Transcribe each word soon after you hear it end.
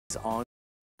on.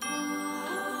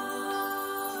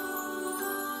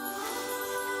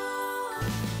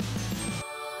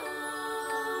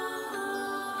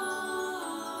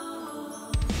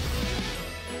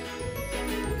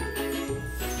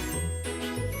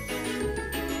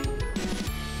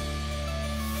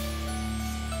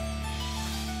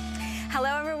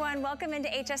 Hello everyone, welcome into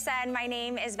HSN. My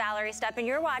name is Valerie Stup and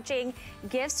you're watching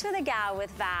Gifts for the Gal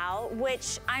with Val,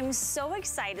 which I'm so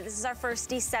excited. This is our first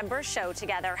December show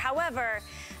together. However,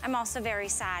 I'm also very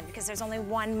sad because there's only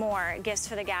one more Gifts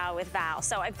for the Gal with Val.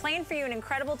 So I've planned for you an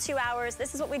incredible 2 hours.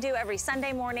 This is what we do every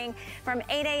Sunday morning from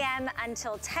 8 a.m.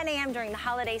 until 10 a.m. during the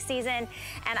holiday season.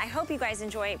 And I hope you guys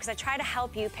enjoy it because I try to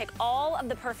help you pick all of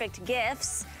the perfect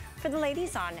gifts for the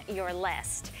ladies on your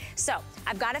list. So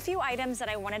I've got a few items that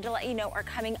I wanted to let you know are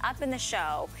coming up in the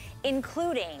show,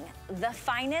 including the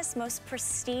finest, most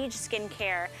prestige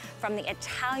skincare from the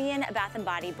Italian Bath &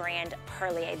 Body brand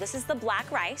Perlier. This is the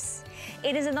black rice.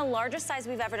 It is in the largest size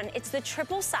we've ever done. It's the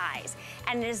triple size,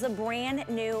 and it is the brand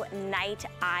new Night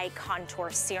Eye Contour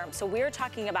Serum. So we're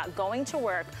talking about going to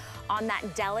work on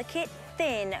that delicate,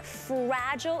 thin,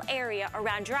 fragile area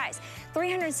around your eyes.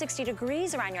 360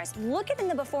 degrees around your eyes. Look at in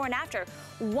the before and after.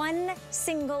 One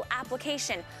single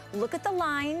application. Look at the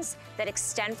lines that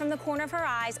extend from the corner of her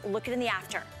eyes. Look at in the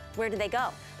after. Where do they go?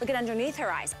 Look at underneath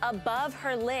her eyes, above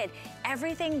her lid.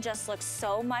 Everything just looks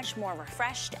so much more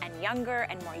refreshed and younger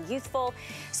and more youthful.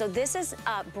 So this is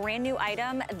a brand new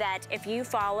item that if you've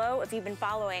been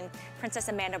following Princess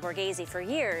Amanda Borghese for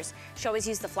years, she always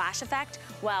used the flash effect.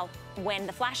 Well, when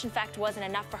the flash effect wasn't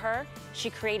enough for her, she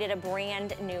created a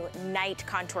brand new night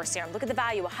contour serum. Look at the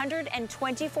value,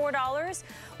 $124.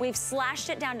 We've slashed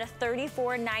it down to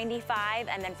 $34.95,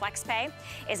 and then FlexPay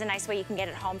is a nice way you can get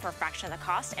it home for a fraction of the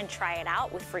cost and try it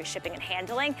out with free shipping and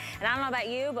handling. And I don't know about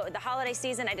you, but with the holiday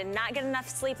season, I did not get enough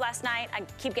sleep last night. I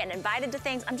keep getting invited to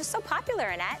things. I'm just so popular,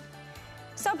 Annette.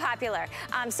 So popular.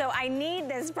 So I need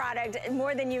this product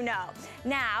more than you know.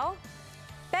 Now,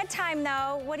 bedtime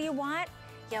though, what do you want?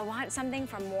 You want something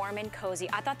from Warm and Cozy.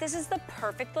 I thought this is the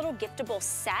perfect little giftable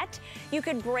set. You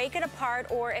could break it apart,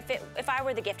 or if I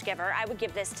were the gift giver, I would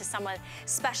give this to someone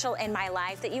special in my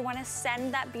life that you want to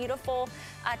send that beautiful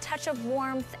touch of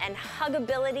warmth and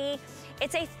huggability.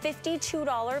 It's a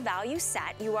 $52 value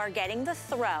set. You are getting the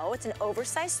throw. It's an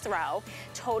oversized throw,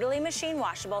 totally machine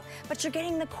washable, but you're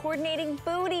getting the coordinating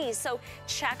booties. So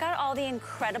check out all the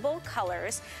incredible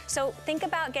colors. So think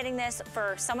about getting this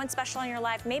for someone special in your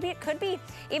life. Maybe it could be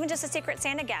even just a Secret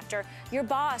Santa gift, or your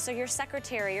boss, or your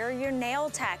secretary, or your nail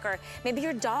tech, or maybe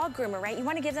your dog groomer, right? You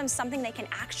want to give them something they can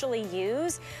actually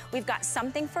use. We've got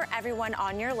something for everyone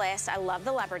on your list. I love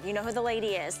the leopard. You know who the lady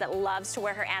is that loves to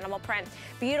wear her animal print.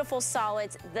 Beautiful solids.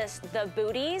 The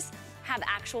booties have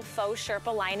actual faux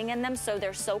Sherpa lining in them, so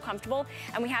they're so comfortable.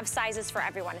 And we have sizes for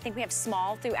everyone. I think we have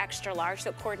small through extra large,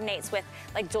 so it coordinates with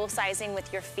like dual sizing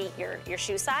with your feet, your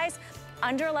shoe size.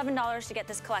 Under $11 to get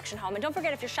this collection home. And don't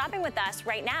forget, if you're shopping with us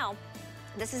right now,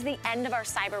 this is the end of our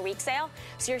Cyber Week sale,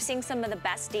 so you're seeing some of the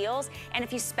best deals. And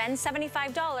if you spend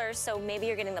 $75, so maybe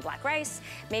you're getting the black rice,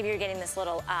 maybe you're getting this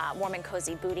little Warm and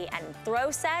Cozy booty and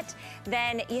throw set,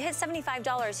 then you hit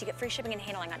 $75, you get free shipping and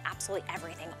handling on absolutely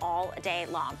everything all day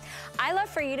long. I love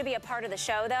for you to be a part of the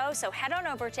show though, so head on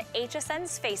over to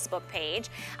HSN's Facebook page.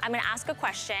 I'm gonna ask a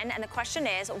question, and the question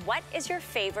is, what is your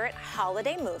favorite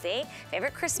holiday movie,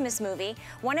 favorite Christmas movie?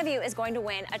 One of you is going to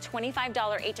win a $25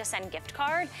 HSN gift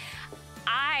card.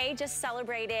 I just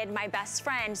celebrated my best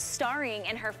friend starring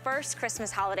in her first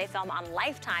Christmas holiday film on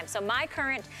Lifetime. So my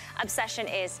current obsession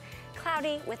is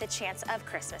Cloudy with a Chance of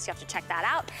Christmas. You have to check that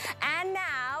out. And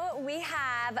now we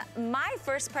have my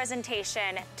first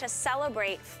presentation to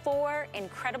celebrate 4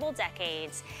 incredible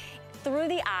decades through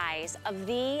the eyes of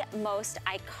the most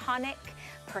iconic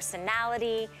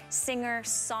personality, singer,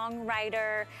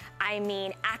 songwriter, I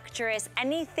mean actress,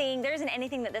 anything. There isn't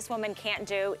anything that this woman can't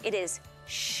do. It is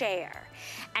Cher.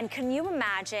 And can you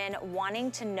imagine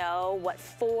wanting to know what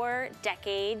 4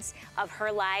 decades of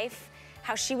her life,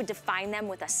 how she would define them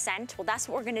with a scent? Well, that's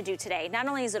what we're gonna do today. Not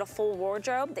only is it a full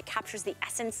wardrobe that captures the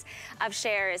essence of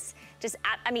Cher's, just,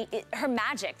 I mean, her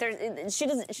magic. She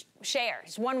doesn't, Cher,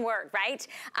 it's one word, right?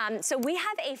 So we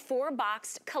have a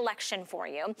 4-box collection for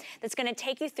you that's gonna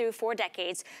take you through 4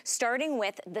 decades, starting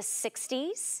with the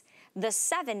 60s, the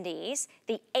 70s,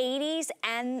 the 80s,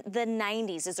 and the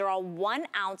 90s. These are all 1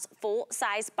 ounce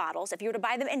full-size bottles. If you were to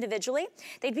buy them individually,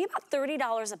 they'd be about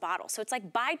 $30 a bottle. So it's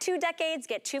like buy 2 decades,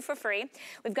 get 2 for free.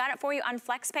 We've got it for you on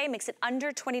FlexPay, makes it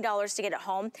under $20 to get it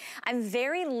home. I'm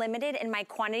very limited in my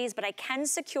quantities, but I can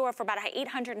secure for about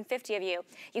 850 of you.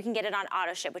 You can get it on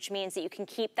auto ship, which means that you can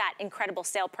keep that incredible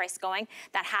sale price going,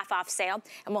 that half off sale,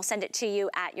 and we'll send it to you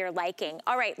at your liking.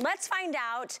 All right, let's find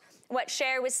out what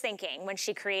Cher was thinking when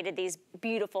she created these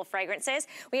beautiful fragrances.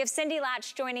 We have Cindy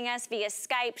Latch joining us via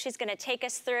Skype. She's gonna take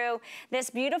us through this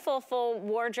beautiful full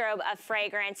wardrobe of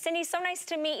fragrance. Cindy, so nice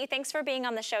to meet you. Thanks for being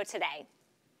on the show today.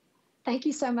 Thank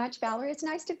you so much, Valerie. It's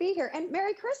nice to be here. And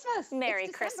Merry Christmas. Merry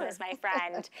Christmas, my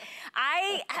friend.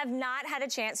 I have not had a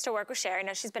chance to work with Cher. I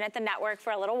know she's been at the network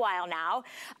for a little while now,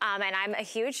 and I'm a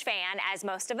huge fan, as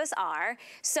most of us are.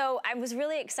 So I was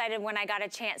really excited when I got a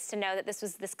chance to know that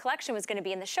this collection was going to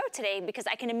be in the show today, because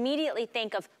I can immediately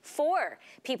think of 4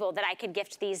 people that I could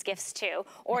gift these gifts to,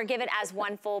 or give it as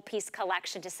one full piece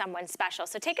collection to someone special.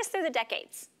 So take us through the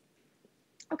decades.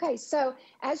 Okay, so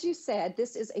as you said,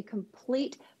 this is a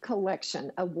complete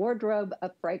collection, a wardrobe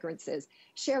of fragrances.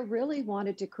 Cher really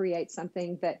wanted to create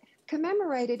something that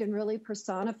commemorated and really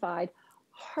personified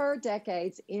her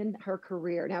decades in her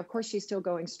career. Now, of course, she's still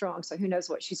going strong, so who knows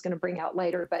what she's going to bring out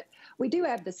later. But we do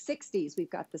have the 60s, we've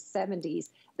got the 70s,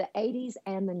 the 80s,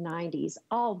 and the 90s,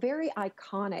 all very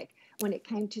iconic when it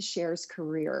came to Cher's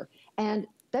career. And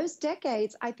those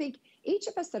decades, I think each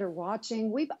of us that are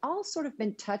watching, we've all sort of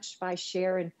been touched by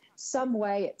Cher in some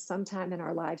way at some time in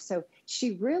our lives. So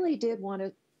she really did want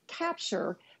to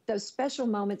capture those special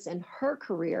moments in her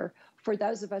career for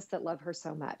those of us that love her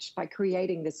so much by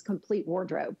creating this complete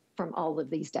wardrobe from all of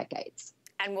these decades.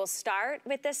 And we'll start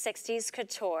with the 60s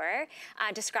couture,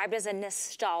 described as a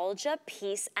nostalgia,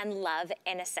 peace, and love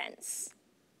innocence.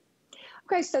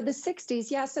 Okay, so the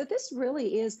 60s, yeah, so this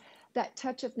really is that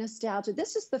touch of nostalgia.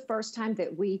 This is the first time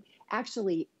that we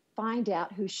actually find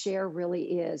out who Cher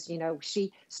really is. You know,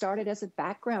 she started as a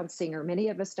background singer. Many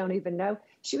of us don't even know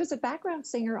she was a background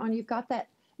singer on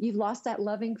You've Lost That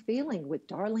Loving Feeling with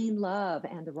Darlene Love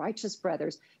and the Righteous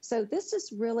Brothers. So this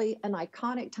is really an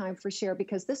iconic time for Cher,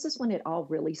 because this is when it all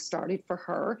really started for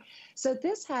her. So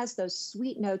this has those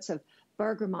sweet notes of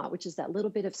bergamot, which is that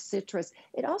little bit of citrus.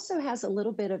 It also has a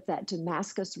little bit of that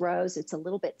Damascus rose. It's a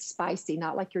little bit spicy,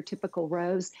 not like your typical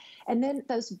rose. And then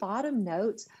those bottom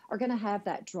notes are going to have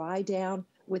that dry down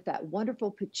with that wonderful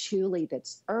patchouli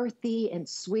that's earthy and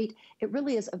sweet. It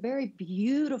really is a very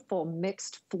beautiful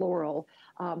mixed floral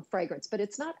fragrance, but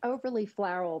it's not overly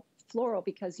floral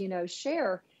because, you know,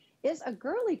 Cher is a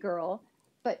girly girl,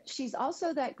 but she's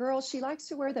also that girl, she likes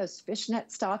to wear those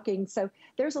fishnet stockings. So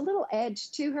there's a little edge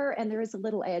to her, and there is a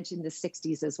little edge in the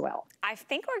 60s as well. I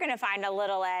think we're gonna find a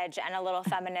little edge and a little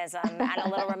feminism and a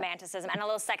little romanticism and a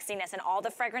little sexiness in all the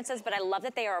fragrances, but I love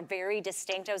that they are very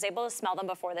distinct. I was able to smell them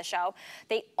before the show.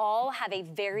 They all have a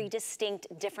very distinct,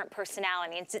 different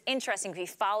personality. It's interesting, if you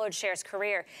followed Cher's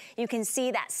career, you can see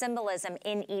that symbolism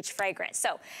in each fragrance.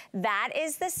 So that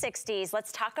is the 60s.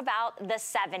 Let's talk about the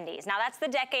 70s. Now that's the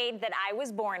decade that I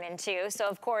was born into, so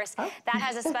of course that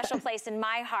has a special place in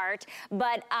my heart.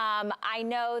 But I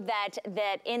know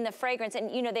that in the fragrance, and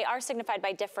you know, they are signified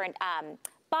by different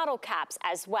bottle caps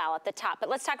as well at the top. But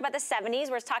let's talk about the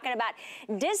 70s. We're talking about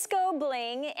disco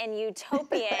bling and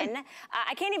utopian.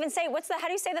 I can't even say, how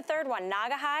do you say the third one?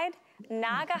 Naugahyde?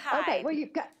 Naugahyde. Okay, well,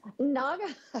 you've got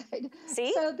Naugahyde.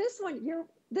 See? So this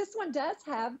one does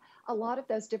have a lot of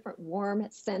those different warm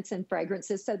scents and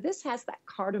fragrances. So this has that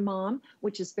cardamom,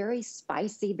 which is very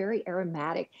spicy, very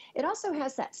aromatic. It also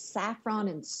has that saffron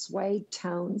and suede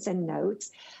tones and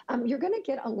notes. You're going to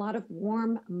get a lot of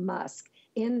warm musk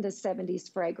in the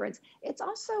 70s fragrance. It's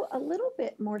also a little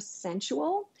bit more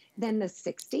sensual than the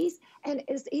 60s, and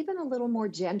is even a little more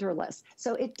genderless.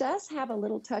 So it does have a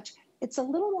little touch. It's a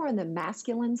little more on the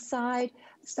masculine side.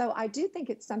 So I do think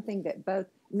it's something that both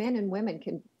men and women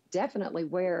can definitely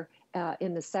wear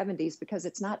in the 70s, because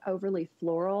it's not overly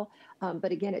floral.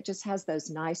 But again, it just has those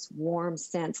nice warm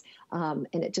scents, and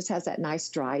it just has that nice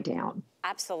dry down.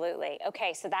 Absolutely.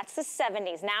 Okay, so that's the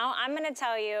 70s. Now I'm going to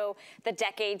tell you the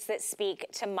decades that speak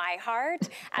to my heart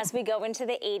as we go into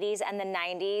the 80s and the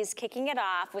 90s, kicking it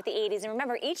off with the 80s. And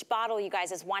remember, each bottle, you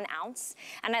guys, is 1 ounce.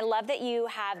 And I love that you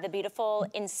have the beautiful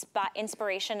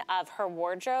inspiration of her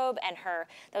wardrobe and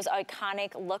those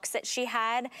iconic looks that she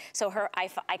had. So her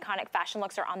iconic fashion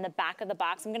looks are on the back of the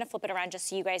box, I'm gonna flip it around just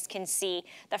so you guys can see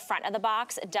the front of the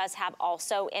box. It does have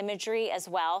also imagery as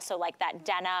well. So like that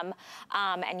denim,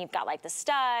 and you've got like the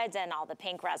studs and all the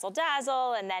pink razzle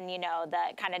dazzle, and then, you know,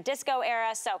 the kind of disco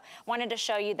era. So wanted to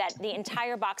show you that the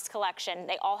entire box collection,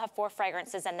 they all have 4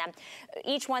 fragrances in them.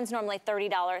 Each one's normally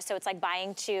 $30, so it's like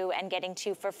buying 2 and getting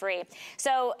 2 for free.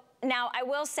 So now, I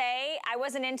will say, I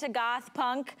wasn't into goth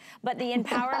punk, but the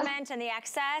empowerment and the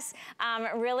excess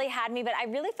really had me, but I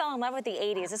really fell in love with the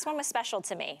 80s. This one was special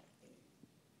to me.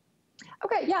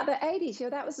 Okay, yeah, the 80s, you know,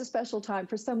 that was a special time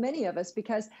for so many of us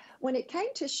because when it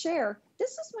came to Cher,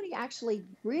 this is when he actually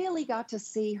really got to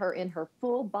see her in her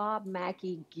full Bob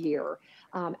Mackie gear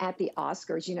at the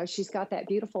Oscars. You know, she's got that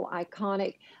beautiful,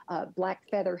 iconic black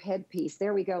feather headpiece.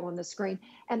 There we go on the screen.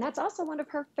 And that's also one of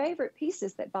her favorite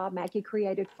pieces that Bob Mackie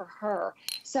created for her.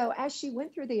 So as she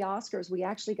went through the Oscars, we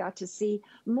actually got to see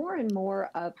more and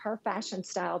more of her fashion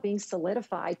style being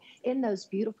solidified in those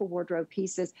beautiful wardrobe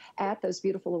pieces at those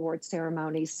beautiful award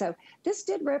ceremonies. So this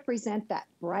did represent that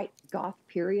bright goth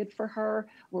period for her,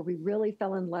 where we really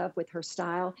fell in love with her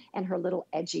style and her little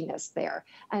edginess there.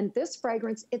 And this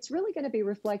fragrance, it's really going to be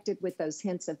reflected with those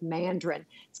hints of mandarin.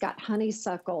 It's got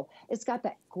honeysuckle. It's got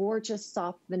that gorgeous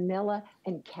soft vanilla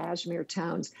and cashmere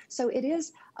tones. So it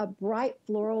is a bright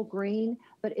floral green,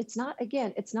 but it's not,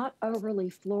 again, it's not overly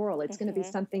floral. It's going to be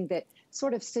something that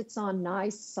sort of sits on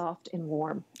nice, soft, and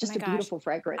warm. Just a beautiful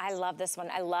fragrance. I love this one.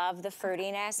 I love the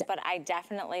fruitiness, but I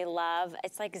definitely love,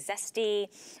 it's like zesty.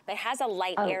 It has a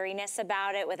light airiness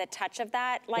about it with a touch of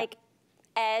that, like,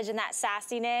 edge and that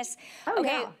sassiness.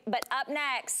 Okay, but up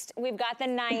next, we've got the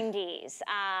 90s.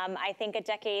 I think a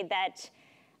decade that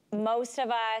most of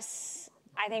us,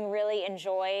 I think, really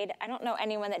enjoyed. I don't know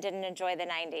anyone that didn't enjoy the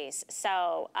 90s.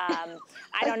 So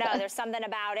I don't know, there's something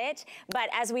about it. But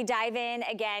as we dive in,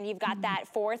 again, you've got that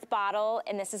 4th bottle,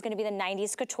 and this is gonna be the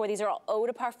 90s Couture. These are all eau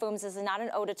de parfums. This is not an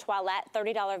eau de toilette,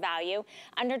 $30 value.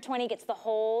 Under 20 gets the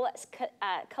whole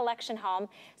collection home.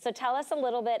 So tell us a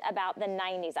little bit about the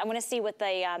 90s. I wanna see what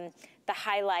the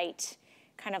highlight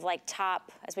kind of like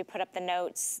top as we put up the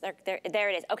notes. There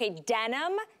it is. Okay,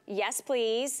 denim, yes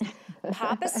please.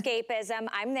 Pop escapism,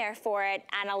 I'm there for it.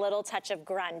 And a little touch of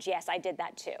grunge. Yes, I did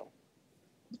that too.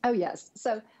 Oh yes.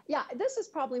 So yeah, this is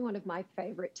probably one of my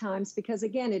favorite times because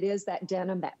again, it is that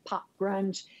denim, that pop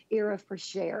grunge era for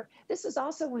Cher. This is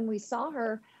also when we saw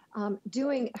her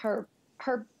doing her,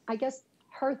 I guess,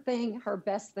 her thing, her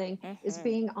best thing is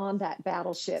being on that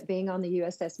battleship, being on the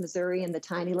USS Missouri in the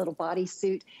tiny little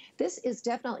bodysuit. This is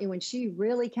definitely when she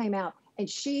really came out, and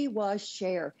she was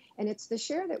Cher. And it's the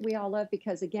Cher that we all love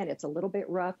because, again, it's a little bit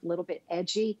rough, a little bit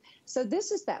edgy. So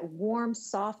this is that warm,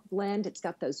 soft blend. It's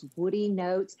got those woody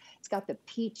notes. It's got the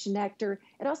peach nectar.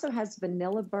 It also has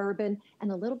vanilla bourbon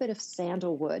and a little bit of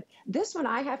sandalwood. This one,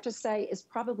 I have to say, is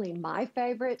probably my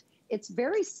favorite. It's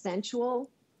very sensual.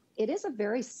 It is a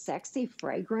very sexy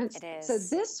fragrance. It is. So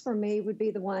this for me would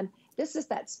be the one, this is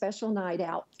that special night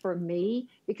out for me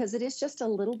because it is just a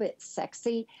little bit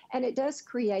sexy and it does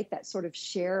create that sort of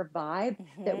Cher vibe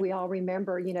that we all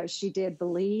remember, you know, she did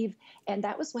Believe. And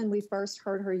that was when we first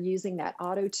heard her using that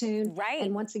auto-tune. Right.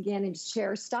 And once again, in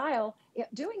Cher style,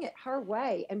 doing it her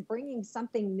way and bringing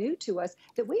something new to us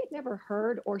that we had never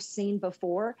heard or seen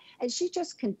before. And she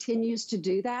just continues to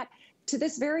do that. To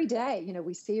this very day, you know,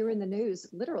 we see her in the news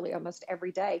literally almost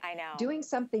every day. I know. Doing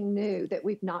something new that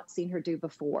we've not seen her do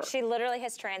before. She literally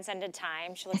has transcended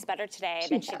time. She looks better today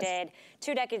than she did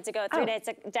 2 decades ago, 3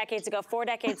 decades ago, 4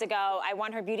 decades ago. I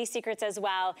won her beauty secrets as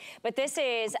well. But this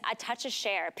is a touch of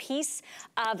Cher, a piece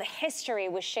of history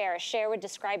with Cher. Cher would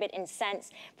describe it in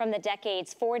scents from the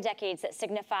decades, 4 decades that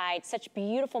signified such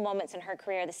beautiful moments in her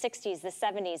career, the 60s, the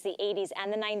 70s, the 80s,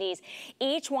 and the 90s.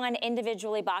 Each one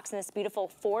individually boxed in this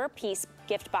beautiful 4-piece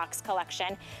gift box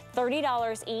collection,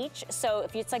 $30 each. So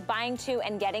if it's like buying 2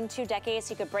 and getting 2 decades,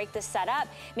 you could break this set up.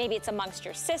 Maybe it's amongst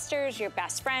your sisters, your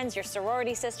best friends, your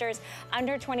sorority sisters.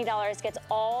 Under $20 gets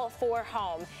all 4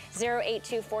 home.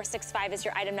 082465 is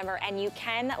your item number, and you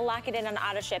can lock it in on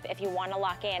auto ship if you want to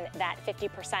lock in that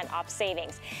 50% off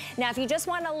savings. Now, if you just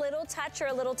want a little touch or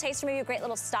a little taste, or maybe a great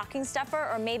little stocking stuffer,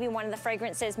 or maybe one of the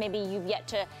fragrances maybe you've yet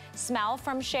to smell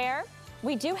from Cher,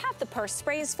 we do have the purse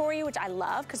sprays for you, which I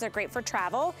love because they're great for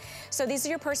travel. So these are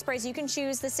your purse sprays. You can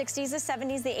choose the 60s, the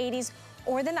 70s, the 80s,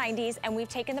 or the 90s, and we've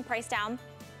taken the price down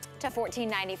to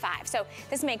 $14.95. So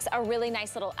this makes a really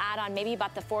nice little add-on. Maybe you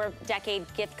bought the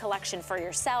 4-decade gift collection for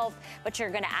yourself, but you're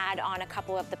gonna add on a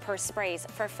couple of the purse sprays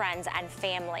for friends and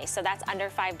family. So that's under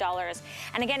 $5.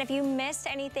 And again, if you missed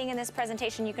anything in this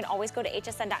presentation, you can always go to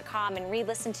hsn.com and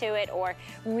re-listen to it or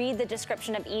read the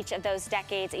description of each of those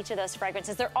decades, each of those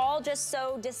fragrances. They're all just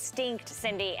so distinct,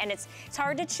 Cindy, and it's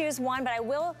hard to choose one, but I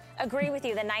will agree with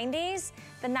you. The 90s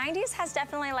has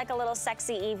definitely like a little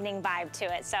sexy evening vibe to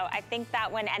it. So I think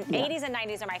that one, and 80s and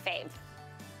 90s are my fave.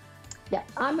 Yeah,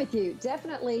 I'm with you.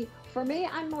 Definitely. For me,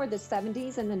 I'm more the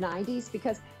 70s and the 90s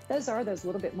because those are those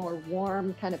little bit more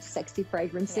warm, kind of sexy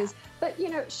fragrances. Yeah. But, you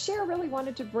know, Cher really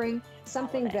wanted to bring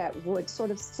something that would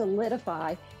sort of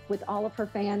solidify with all of her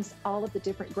fans, all of the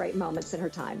different great moments in her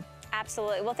time.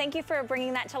 Absolutely. Well, thank you for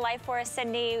bringing that to life for us,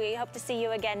 Cindy. We hope to see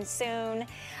you again soon.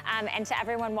 And to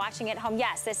everyone watching at home,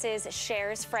 yes, this is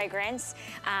Cher's fragrance.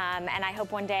 And I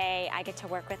hope one day I get to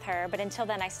work with her. But until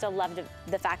then, I still love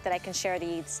the fact that I can share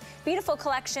these beautiful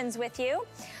collections with you.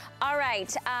 All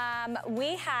right.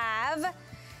 We have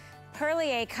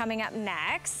Perlier coming up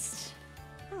next.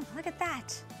 Oh, look at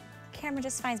that. Camera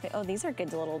just finds me. Oh, these are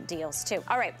good little deals too.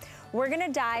 All right, we're gonna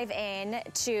dive in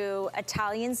to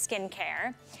Italian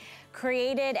skincare,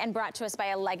 created and brought to us by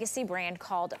a legacy brand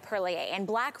called Perlier. And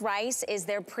Black Rice is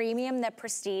their premium, their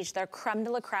prestige, their creme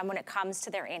de la creme when it comes to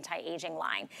their anti-aging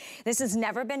line. This has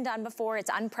never been done before. It's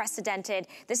unprecedented.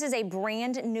 This is a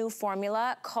brand new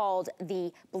formula called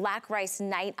the Black Rice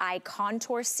Night Eye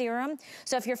Contour Serum.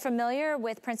 So if you're familiar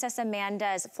with Princess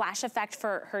Amanda's Flash Effect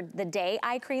for the day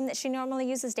eye cream that she normally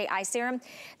uses, day eye serum,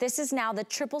 this is now the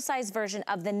triple size version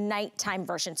of the nighttime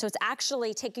version. So it's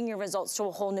actually taking your results to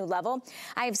a whole new level.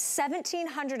 I have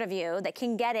 1,700 of you that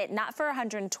can get it, not for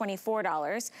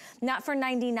 $124, not for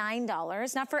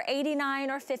 $99, not for $89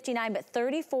 or $59, but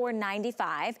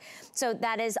 $34.95. So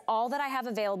that is all that I have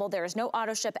available. There is no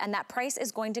auto ship, and that price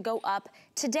is going to go up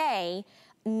today,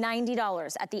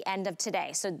 $90 at the end of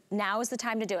today. So now is the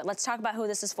time to do it. Let's talk about who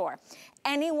this is for.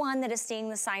 Anyone that is seeing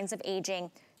the signs of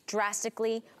aging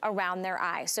drastically around their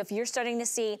eye. So if you're starting to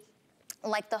see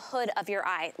like the hood of your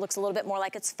eye looks a little bit more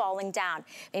like it's falling down.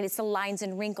 Maybe it's the lines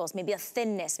and wrinkles, maybe a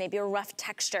thinness, maybe a rough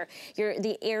texture.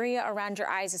 The area around your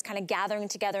eyes is kind of gathering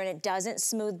together and it doesn't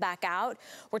smooth back out.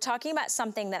 We're talking about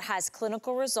something that has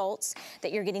clinical results,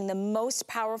 that you're getting the most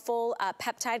powerful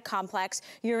peptide complex.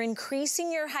 You're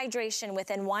increasing your hydration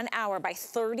within 1 hour by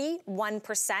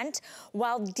 31%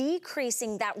 while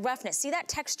decreasing that roughness. See that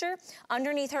texture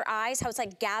underneath her eyes, how it's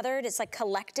like gathered, it's like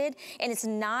collected, and it's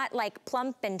not like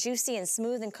plump and juicy and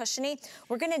smooth and cushiony.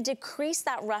 We're gonna decrease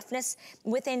that roughness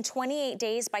within 28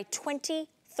 days by 23%.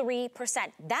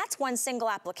 That's one single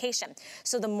application.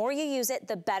 So the more you use it,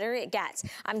 the better it gets.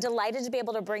 I'm delighted to be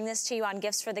able to bring this to you on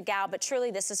Gifts for the Gal, but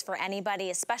truly this is for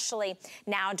anybody, especially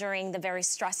now during the very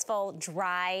stressful,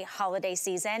 dry holiday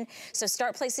season. So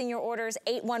start placing your orders.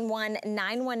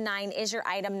 811-919 is your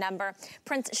item number.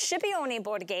 Prince Scipione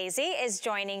Borghese is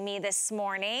joining me this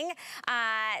morning.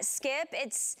 Skip,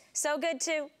 it's so good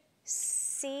to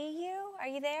see you. Are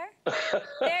you there?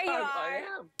 There you are.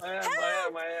 I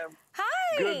am.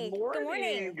 Hi. Good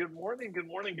morning. Good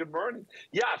morning.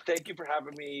 Yeah, thank you for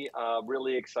having me.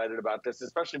 Really excited about this,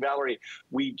 especially Valerie.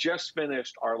 We just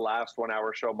finished our last 1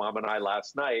 hour show, Mom and I,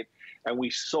 last night, and we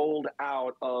sold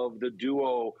out of the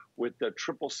duo with the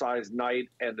triple size night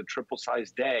and the triple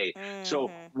size day.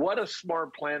 So what a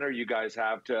smart planner you guys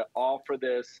have to offer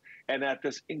this, and at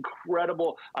this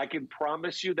incredible, I can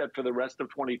promise you that for the rest of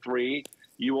 23,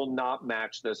 you will not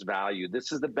match this value.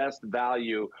 This is the best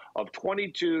value of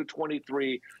 22,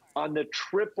 23 on the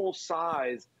triple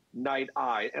size night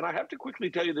eye. And I have to quickly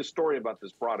tell you the story about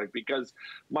this product because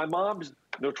my mom's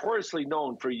notoriously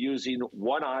known for using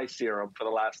one eye serum for the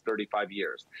last 35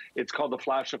 years. It's called the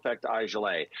Flash Effect Eye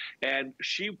Gelée. And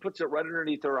she puts it right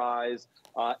underneath her eyes.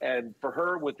 And for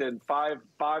her, within 5,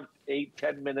 8,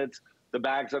 10 minutes, the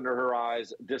bags under her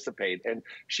eyes dissipate. And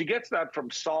she gets that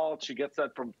from salt, she gets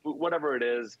that from food, whatever it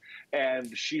is.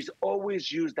 And she's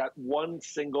always used that one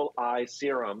single eye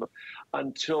serum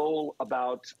until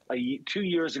about 2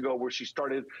 years ago, where she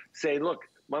started saying, look,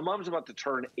 my mom's about to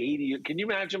turn 80. Can you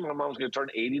imagine my mom's gonna turn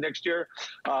 80 next year?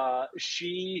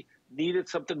 She needed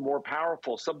something more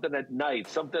powerful, something at night,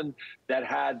 something that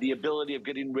had the ability of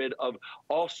getting rid of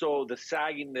also the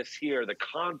sagginess here, the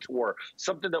contour,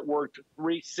 something that worked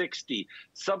 360,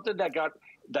 something that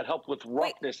helped with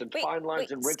roughness and fine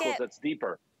lines and wrinkles. Skip, that's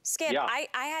deeper. Skip, yeah.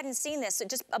 I hadn't seen this. So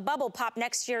just a bubble pop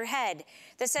next to your head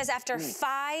that says after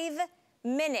 5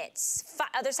 minutes,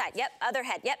 other side, yep, other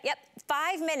head, yep,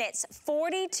 5 minutes,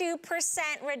 42%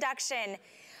 reduction.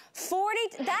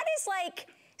 That is like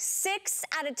 6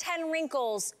 out of 10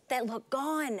 wrinkles that look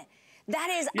gone. That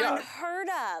is unheard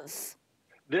of.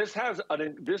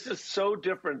 This is so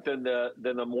different than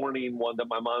the morning one that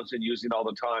my mom's been using all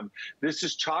the time. This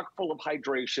is chock full of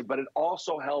hydration, but it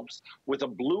also helps with a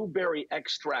blueberry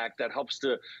extract that helps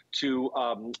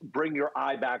to bring your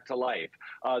eye back to life.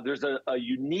 There's a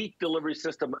unique delivery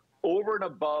system over and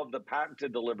above the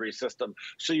patented delivery system.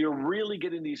 So you're really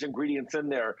getting these ingredients in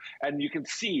there. And you can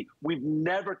see we've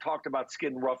never talked about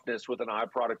skin roughness with an eye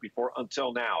product before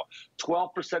until now.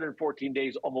 12% in 14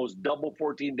 days, almost double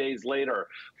 14 days later.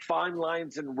 Fine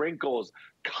lines and wrinkles,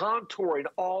 contouring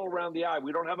all around the eye.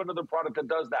 We don't have another product that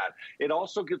does that. It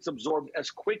also gets absorbed as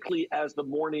quickly as the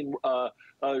morning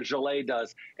gelée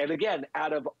does. And again,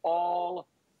 out of all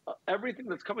everything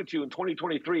that's coming to you in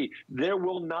 2023, there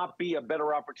will not be a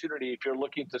better opportunity if you're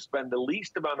looking to spend the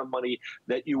least amount of money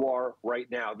that you are right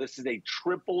now. This is a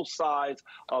triple size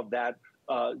of that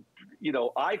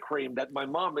eye cream that my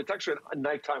mom, it's actually a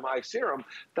nighttime eye serum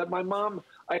that my mom,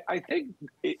 I think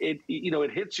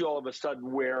it hits you all of a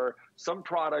sudden where some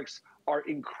products are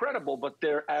incredible, but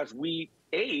they're, as we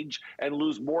age and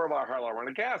lose more of our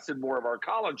hyaluronic acid, more of our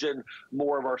collagen,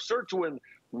 more of our sirtuin,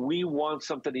 we want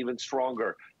something even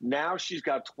stronger. Now she's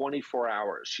got 24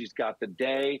 hours. She's got the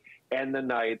day and the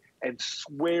night and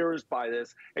swears by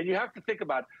this. And you have to think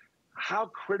about how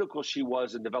critical she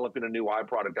was in developing a new eye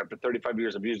product after 35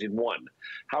 years of using one.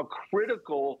 How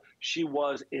critical she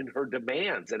was in her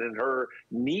demands and in her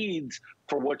needs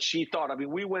for what she thought. I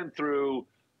mean, we went through,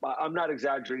 I'm not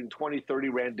exaggerating, 20, 30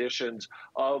 renditions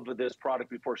of this product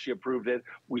before she approved it.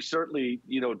 We certainly,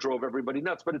 drove everybody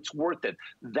nuts, but it's worth it.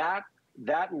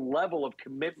 That level of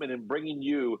commitment in bringing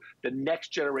you the next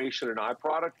generation in eye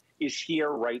product is here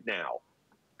right now.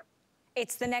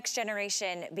 It's the next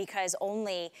generation because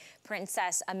only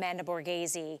Princess Amanda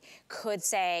Borghese could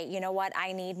say, you know what,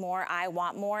 I need more, I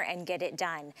want more, and get it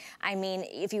done. I mean,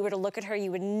 if you were to look at her, you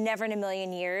would never in a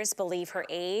million years believe her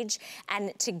age.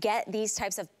 And to get these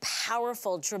types of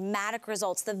powerful, dramatic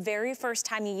results the very first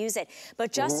time you use it.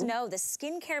 But just know the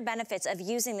skincare benefits of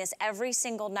using this every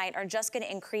single night are just gonna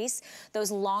increase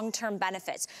those long-term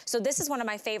benefits. So this is one of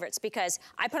my favorites because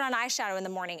I put on eyeshadow in the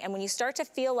morning, and when you start to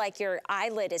feel like your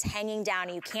eyelid is hanging down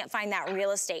and you can't find that real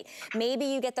estate, maybe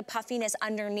you get the puffiness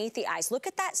underneath the eyes. Look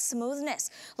at that smoothness.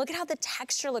 Look at how the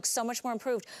texture looks so much more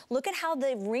improved. Look at how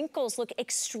the wrinkles look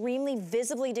extremely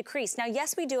visibly decreased. Now,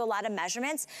 yes, we do a lot of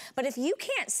measurements, but if you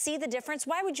can't see the difference,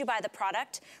 why would you buy the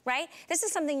product, right? This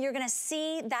is something you're gonna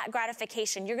see that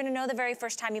gratification. You're gonna know the very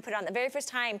first time you put it on, the very first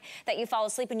time that you fall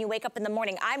asleep and you wake up in the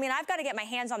morning. I mean, I've gotta get my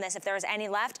hands on this if there was any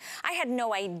left. I had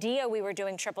no idea we were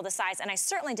doing triple the size, and I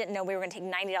certainly didn't know we were gonna take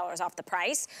 $90 off the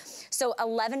price. So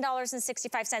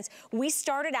 $11.65. We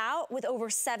started out with over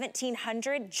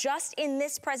 1,700 just in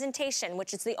this presentation,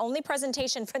 which is the only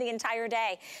presentation for the entire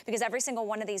day because every single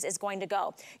one of these is going to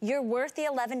go. You're worth the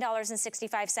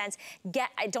 $11.65.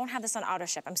 I don't have this on auto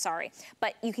ship, I'm sorry,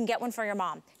 but you can get one for your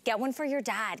mom, get one for your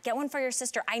dad, get one for your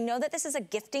sister. I know that this is a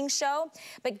gifting show,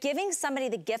 but giving somebody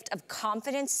the gift of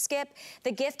confidence, Skip,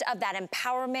 the gift of that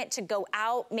empowerment to go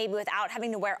out maybe without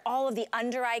having to wear all of the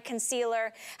under eye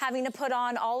concealer, having to put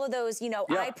on all of those,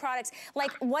 eye products.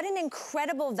 Like, what an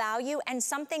incredible value and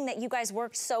something that you guys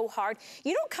worked so hard.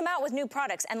 You don't come out with new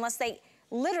products unless they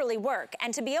literally work.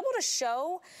 And to be able to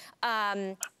show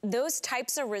those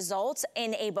types of results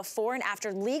in a before and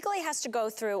after legally has to go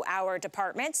through our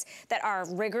departments that are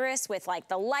rigorous with like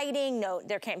the lighting. No,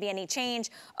 there can't be any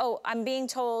change. Oh, I'm being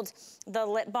told the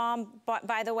lip balm,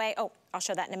 by the way, oh, I'll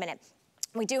show that in a minute.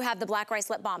 We do have the Black Rice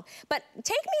Lip Balm. But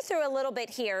take me through a little bit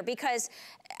here because,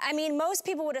 I mean, most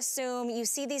people would assume you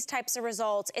see these types of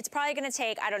results, it's probably gonna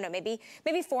take, I don't know, maybe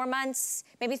 4 months,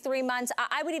 maybe 3 months.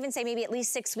 I would even say maybe at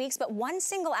least 6 weeks, but one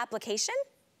single application?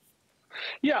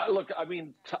 Yeah, look, I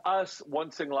mean, to us,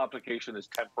 one single application is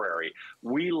temporary.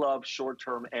 We love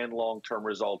short-term and long-term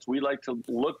results. We like to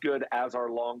look good as our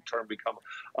long-term become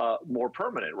more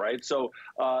permanent, right? So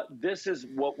this is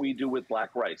what we do with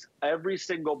Black Rice. Every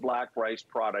single Black Rice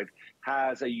product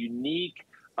has a unique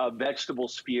vegetable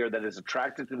sphere that is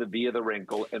attracted to the V of the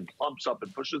wrinkle and plumps up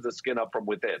and pushes the skin up from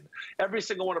within. Every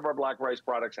single one of our Black Rice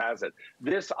products has it.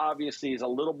 This obviously is a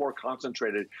little more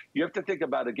concentrated. You have to think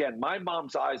about, again, my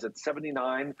mom's eyes at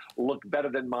 79 look better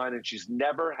than mine, and she's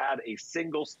never had a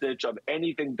single stitch of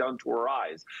anything done to her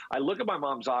eyes. I look at my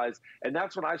mom's eyes, and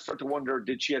that's when I start to wonder,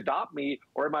 did she adopt me,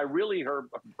 or am I really her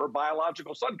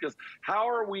biological son? Because how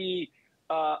are we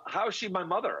how is she my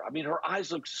mother? I mean, her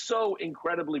eyes look so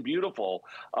incredibly beautiful.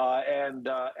 And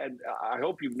I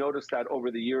hope you've noticed that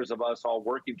over the years of us all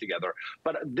working together.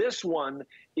 But this one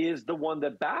is the one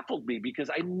that baffled me because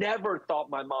I never thought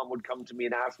my mom would come to me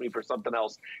and ask me for something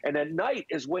else. And at night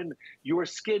is when your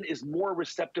skin is more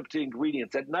receptive to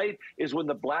ingredients. At night is when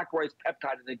the black rice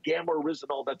peptide and the gamma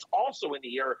oryzanol that's also in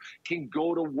here can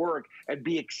go to work and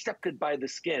be accepted by the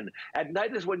skin. At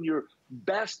night is when your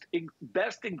best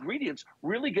ingredients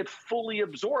really get fully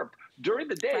absorbed. During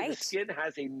the day, the skin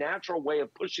has a natural way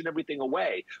of pushing everything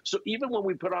away. So even when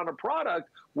we put on a product,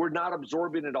 we're not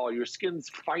absorbing it all. Your skin's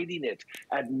fighting it.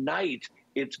 At night,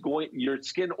 your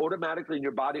skin automatically and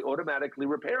your body automatically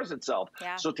repairs itself.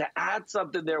 Yeah. So to add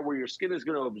something there where your skin is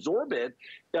going to absorb it,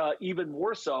 even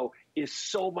more so, is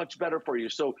so much better for you.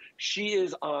 So she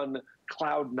is on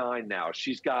cloud 9 now.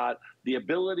 She's got the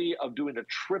ability of doing a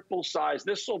triple size.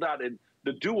 This sold out in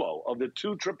the duo of the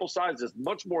 2 triple sizes,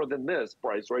 much more than this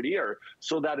price right here,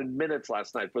 sold out in minutes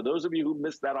last night. For those of you who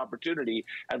missed that opportunity,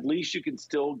 at least you can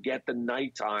still get the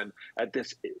nighttime at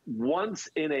this once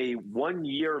in a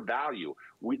 1-year value.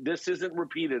 This isn't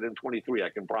repeated in 23, I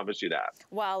can promise you that.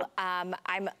 Well,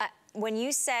 when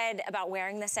you said about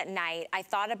wearing this at night, I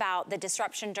thought about the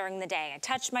disruption during the day. I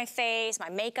touched my face, my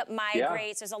makeup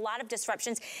migrates, there's a lot of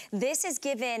disruptions. This is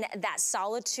given that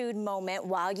solitude moment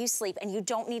while you sleep, and you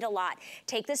don't need a lot.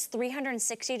 Take this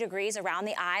 360 degrees around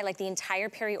the eye, like the entire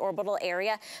periorbital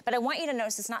area, but I want you to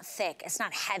notice it's not thick, it's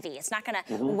not heavy, it's not gonna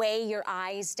weigh your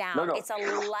eyes down. No. It's a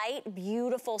light,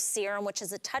 beautiful serum, which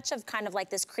is a touch of kind of like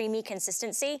this creamy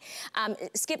consistency.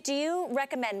 Skip, do you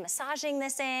recommend massaging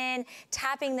this in,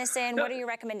 tapping this in? What are your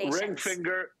recommendations? Ring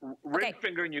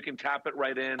finger, and you can tap it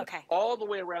right in. All the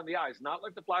way around the eyes, not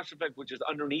like the flash effect, which is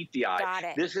underneath the eye. Got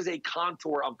it. This is a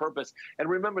contour on purpose. And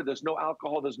remember, there's no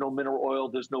alcohol, there's no mineral oil,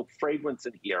 there's no fragrance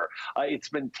in here. It's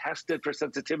been tested for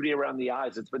sensitivity around the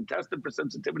eyes. It's been tested for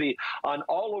sensitivity on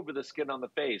all over the skin on the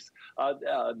face.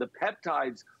 The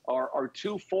peptides are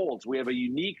 2 folds. We have a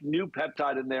unique new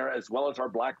peptide in there, as well as our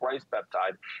black rice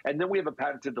peptide. And then we have a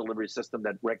patented delivery system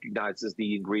that recognizes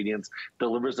the ingredients,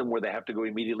 delivers them where they have to go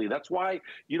immediately. That's why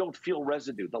you don't feel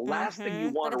residue. The last thing you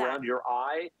want around your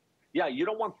eye, you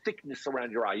don't want thickness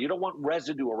around your eye. You don't want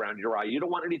residue around your eye. You don't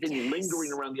want anything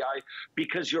lingering around the eye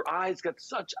because your eye's got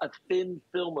such a thin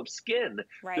film of skin.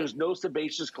 There's no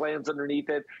sebaceous glands underneath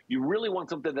it. You really want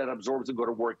something that absorbs and go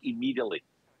to work immediately.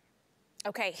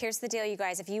 Okay, here's the deal, you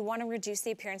guys. If you want to reduce the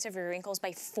appearance of your wrinkles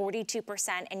by 42%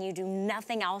 and you do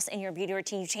nothing else in your beauty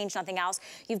routine, you change nothing else,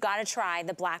 you've got to try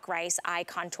the Black Rice Eye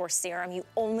Contour Serum. You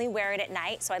only wear it at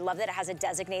night, so I love that it has a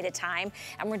designated time.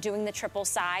 And we're doing the triple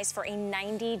size for a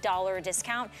 $90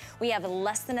 discount. We have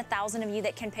less than 1,000 of you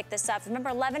that can pick this up.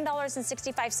 Remember,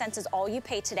 $11.65 is all you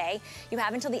pay today. You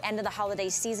have until the end of the holiday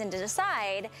season to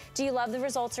decide, do you love the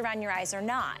results around your eyes or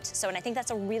not? So, and I think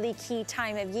that's a really key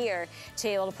time of year to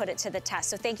be able to put it to the test.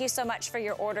 So thank you so much for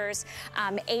your orders.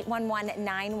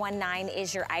 811919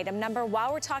 is your item number.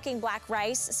 While we're talking black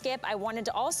rice, Skip, I wanted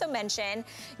to also mention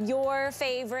your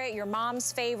favorite, your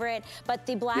mom's favorite, but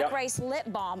the black rice lip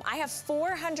balm. I have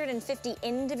 450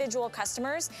 individual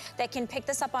customers that can pick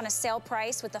this up on a sale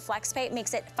price with the FlexPay. It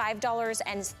makes it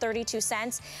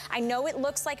 $5.32. I know it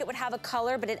looks like it would have a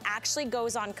color, but it actually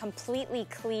goes on completely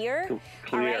clear.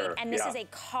 All right, and this is a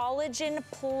collagen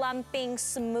plumping,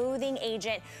 smoothing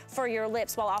agent for your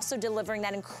lips while also delivering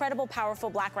that incredible, powerful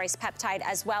black rice peptide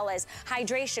as well as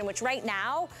hydration, which right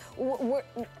now,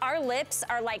 our lips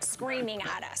are like screaming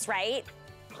at us, right?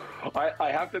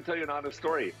 I have to tell you an honest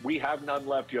story. We have none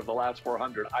left. You have the last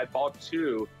 400. I bought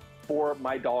 2 for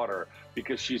my daughter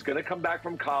because she's going to come back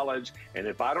from college, and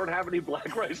if I don't have any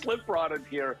black rice lip product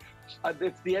here,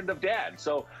 it's the end of Dad.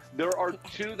 So there are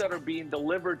 2 that are being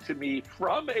delivered to me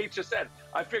from HSN.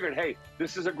 I figured, hey,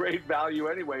 this is a great value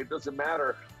anyway. It doesn't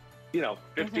matter. You know,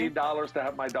 $15 to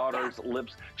have my daughter's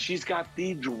lips. She's got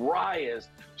the driest,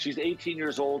 she's 18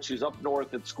 years old, she's up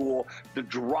north at school, the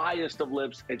driest of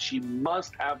lips, and she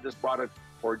must have this product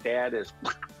or Dad is...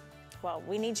 Well,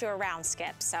 we need you around,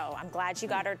 Skip, so I'm glad you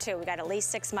got her too. We got at least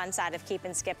 6 months out of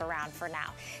keeping Skip around for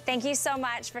now. Thank you so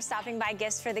much for stopping by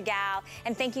Gifts for the Gal,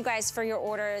 and thank you guys for your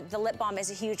order. The lip balm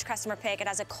is a huge customer pick. It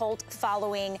has a cult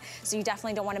following, so you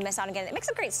definitely don't want to miss out again. It makes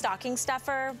a great stocking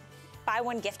stuffer. Buy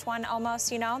one, gift one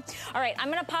almost, you know? All right,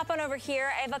 I'm gonna pop on over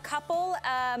here. I have a couple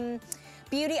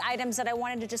beauty items that I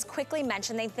wanted to just quickly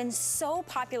mention. They've been so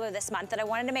popular this month that I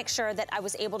wanted to make sure that I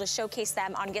was able to showcase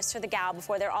them on Gifts for the Gal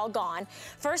before they're all gone.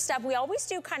 First up, we always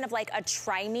do kind of like a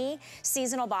Try Me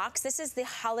seasonal box. This is the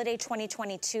Holiday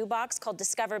 2022 box called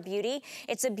Discover Beauty.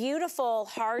 It's a beautiful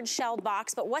hard-shelled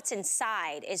box, but what's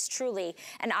inside is truly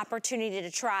an opportunity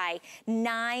to try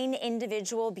 9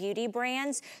 individual beauty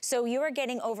brands. So you are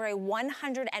getting over a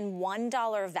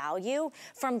 $101 value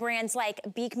from brands like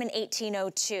Beekman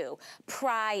 1802,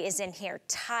 Pry is in here,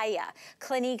 Taya,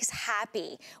 Clinique's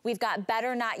Happy. We've got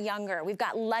Better Not Younger. We've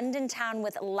got London Town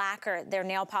with Lacquer, their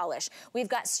nail polish. We've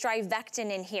got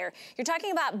Strivectin in here. You're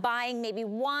talking about buying maybe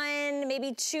 1,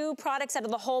 maybe 2 products out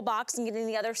of the whole box and getting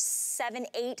the other 7,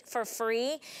 8 for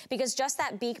free, because just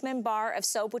that Beekman bar of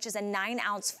soap, which is a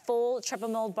 9-ounce full triple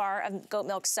milled bar of goat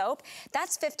milk soap,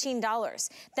 that's $15.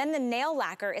 Then the nail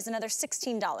lacquer is another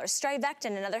 $16.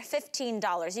 Strivectin, another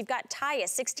 $15. You've got Taya,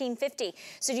 $16.50.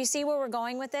 So do you see where we're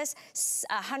going with this?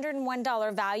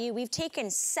 $101 value. We've taken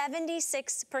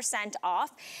 76%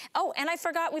 off. Oh, and I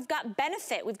forgot, we've got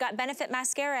Benefit. We've got Benefit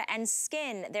mascara and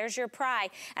skin. There's your Pry.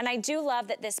 And I do love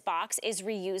that this box is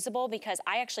reusable, because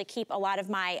I actually keep a lot of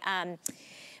my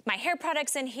my hair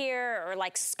products in here, or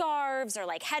like scarves or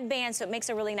like headbands, so it makes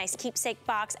a really nice keepsake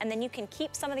box. And then you can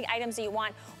keep some of the items that you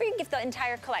want, or you can give the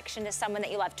entire collection to someone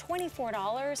that you love.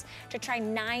 $24 to try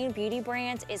 9 beauty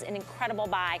brands is an incredible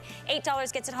buy.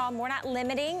 $8 gets it home. We're not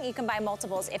limiting. You can buy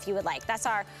multiples if you would like. That's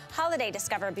our Holiday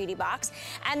Discover Beauty box.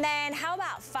 And then how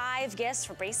about 5 gifts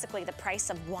for basically the price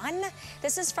of 1?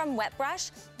 This is from Wet Brush.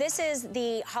 This is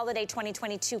the Holiday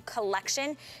 2022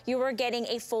 collection. You are getting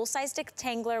a full-size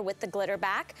detangler with the glitter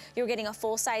back. You're getting a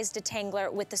full-size detangler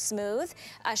with the smooth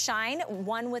shine,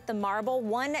 1 with the marble,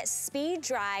 1 speed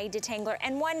dry detangler,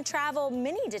 and 1 travel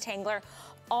mini detangler,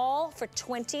 all for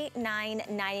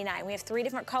 $29.99. We have 3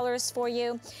 different colors for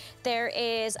you. There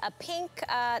is a pink,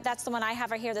 that's the one I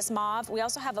have right here, this mauve. We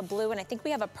also have a blue, and I think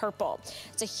we have a purple.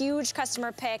 It's a huge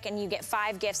customer pick, and you get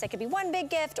 5 gifts. That could be 1 big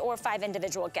gift or 5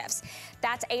 individual gifts.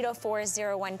 That's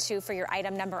 804-012 for your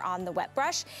item number on the Wet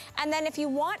Brush. And then if you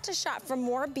want to shop for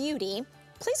more beauty,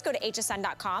 please go to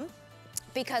hsn.com,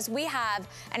 because we have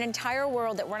an entire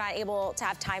world that we're not able to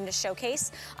have time to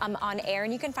showcase on air,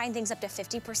 and you can find things up to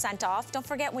 50% off. Don't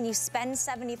forget, when you spend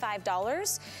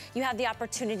 $75, you have the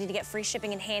opportunity to get free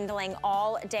shipping and handling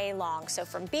all day long. So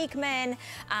from Beekman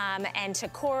and to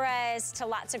Korres to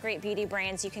lots of great beauty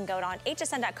brands, you can go on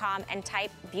hsn.com and type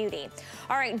beauty.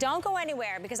 All right, don't go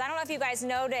anywhere, because I don't know if you guys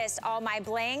noticed all my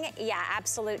bling. Yeah,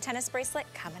 absolute tennis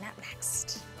bracelet coming up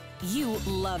next. You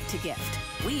love to gift.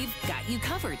 We've got you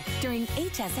covered during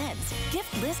HSN's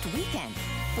Gift List Weekend.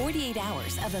 48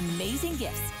 hours of amazing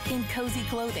gifts in cozy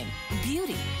clothing,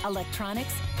 beauty,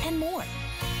 electronics, and more.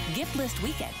 Gift List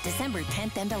Weekend, December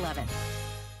 10th and 11th.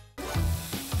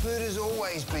 Food has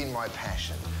always been my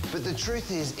passion, but the truth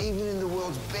is, even in the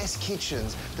world's best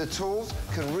kitchens, the tools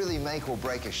can really make or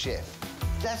break a chef.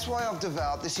 That's why I've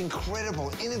developed this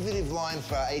incredible, innovative line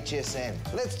for HSN.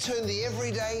 Let's turn the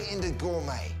everyday into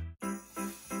gourmet.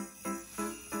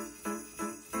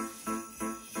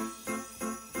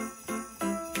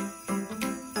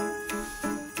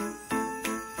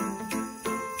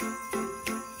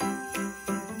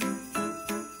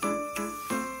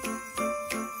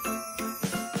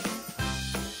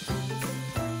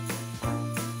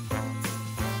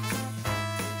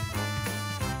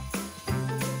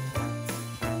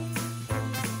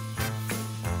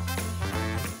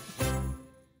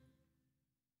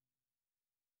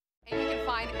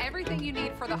 Everything you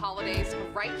need for the holidays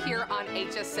right here on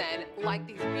HSN, like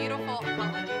these beautiful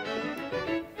holiday.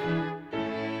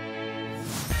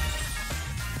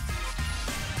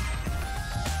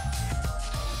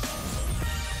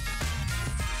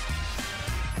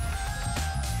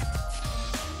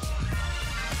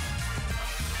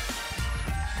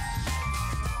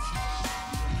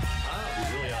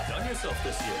 You really outdone yourself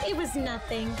this year. It was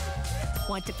nothing.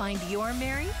 Want to find your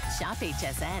Mary? Shop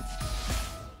HSN.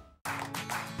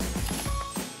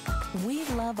 We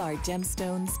love our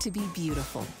gemstones to be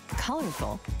beautiful,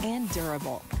 colorful, and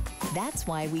durable. That's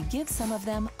why we give some of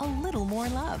them a little more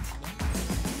love.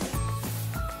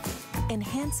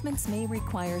 Enhancements may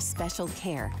require special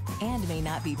care and may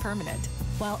not be permanent,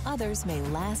 while others may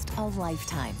last a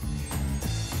lifetime.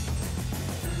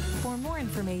 For more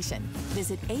information,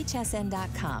 visit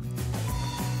hsn.com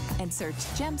and search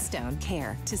Gemstone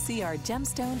Care to see our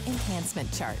gemstone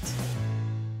enhancement chart.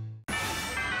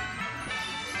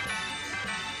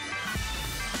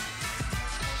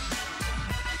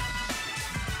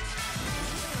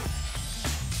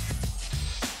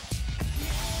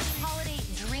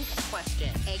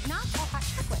 Eggnog or hot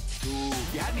chocolate? Ooh,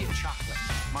 you had me at chocolate.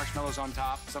 marshmallows on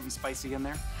top, something spicy in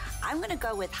there. I'm gonna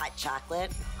go with hot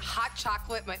chocolate. Hot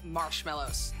chocolate with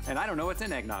marshmallows. And I don't know what's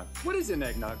in eggnog. What is in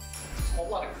eggnog? A whole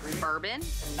lot of cream. Bourbon.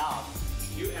 And knob.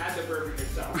 You add the bourbon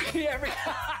yourself.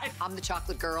 I'm the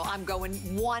chocolate girl. I'm going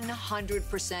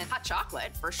 100% hot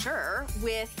chocolate, for sure,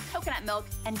 with coconut milk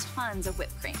and tons of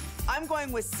whipped cream. I'm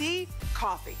going with C,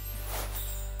 coffee.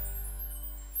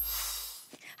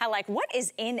 I like, what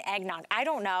is in eggnog? I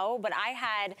don't know, but I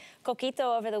had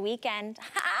coquito over the weekend.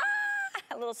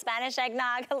 A little Spanish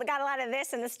eggnog. Got a lot of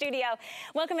this in the studio.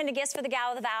 Welcome into Gifts for the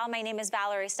Gal with Val. My name is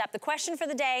Valerie Stup. The question for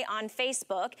the day on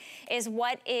Facebook is,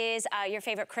 what is your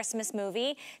favorite Christmas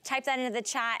movie? Type that into the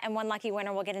chat, and one lucky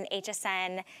winner will get an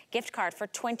HSN gift card for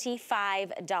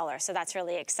 $25. So that's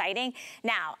really exciting.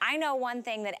 Now, I know one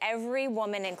thing that every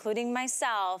woman, including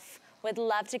myself, would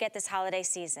love to get this holiday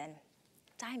season.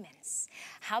 Diamonds.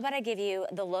 How about I give you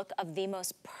the look of the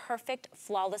most perfect,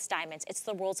 flawless diamonds. It's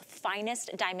the world's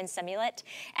finest diamond simulant,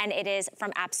 and it is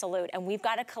from Absolute. And we've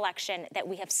got a collection that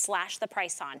we have slashed the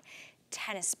price on.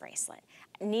 Tennis bracelet.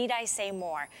 Need I say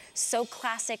more? So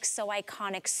classic, so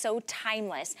iconic, so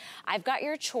timeless. I've got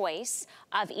your choice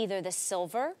of either the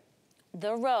silver,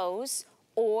 the rose,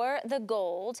 or the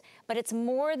gold, but it's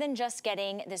more than just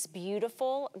getting this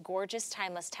beautiful, gorgeous,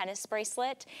 timeless tennis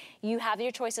bracelet. You have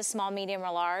your choice of small, medium,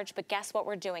 or large, but guess what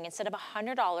we're doing? Instead of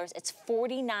 $100, it's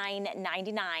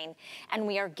 $49.99, and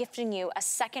we are gifting you a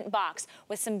second box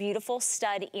with some beautiful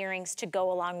stud earrings to go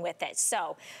along with it.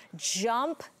 So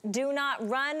jump, do not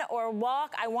run or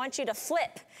walk. I want you to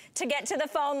flip to get to the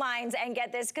phone lines and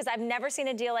get this, because I've never seen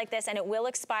a deal like this, and it will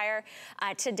expire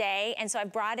today. And so I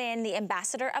brought in the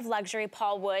ambassador of luxury,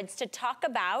 Paul Woods, to talk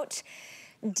about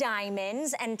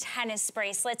diamonds and tennis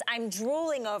bracelets. I'm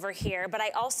drooling over here, but I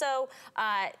also,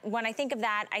 when I think of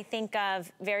that, I think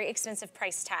of very expensive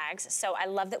price tags. So I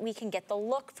love that we can get the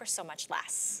look for so much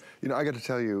less. You know, I got to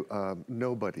tell you,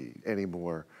 nobody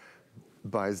anymore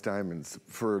buys diamonds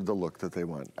for the look that they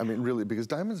want. I mean, really, because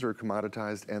diamonds are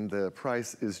commoditized, and the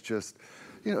price is just,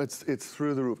 you know, it's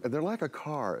through the roof. And they're like a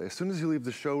car. As soon as you leave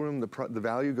the showroom, the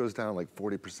value goes down like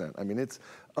 40%. I mean, it's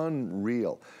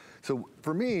unreal. So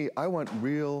for me, I want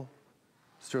real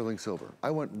sterling silver.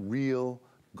 I want real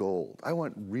gold. I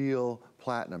want real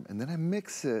platinum. And then I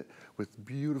mix it with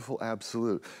beautiful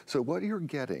Absolute. So what you're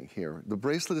getting here, the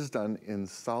bracelet is done in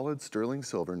solid sterling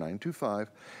silver, 925,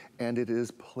 and it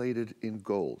is plated in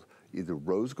gold, either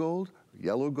rose gold,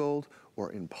 yellow gold,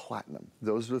 or in platinum.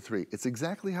 Those are the three. It's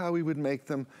exactly how we would make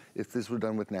them if this were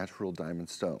done with natural diamond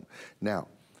stone. Now,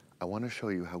 I want to show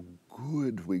you how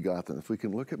good we got them. If we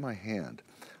can look at my hand,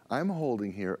 I'm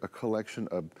holding here a collection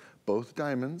of both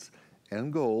diamonds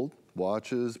and gold,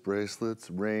 watches,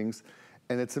 bracelets, rings,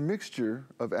 and it's a mixture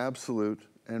of Absolute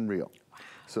and real. Wow.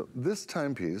 So this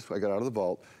timepiece I got out of the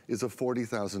vault is a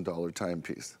 $40,000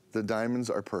 timepiece. The diamonds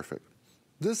are perfect.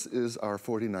 This is our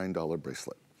 $49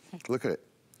 bracelet. Look at it.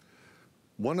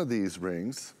 One of these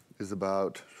rings is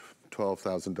about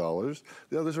 $12,000.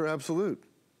 The others are Absolute.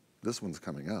 This one's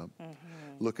coming up.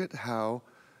 Look at how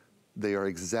they are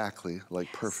exactly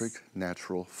like perfect,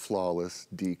 natural, flawless,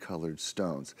 decolored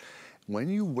stones. When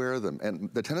you wear them, and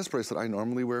the tennis bracelet I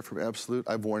normally wear from Absolute,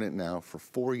 I've worn it now for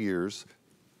 4 years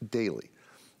daily.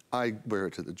 I wear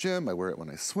it to the gym, I wear it when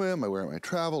I swim, I wear it when I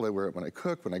travel, I wear it when I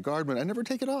cook, when I garden, I never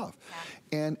take it off.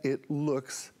 Yeah. And it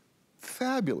looks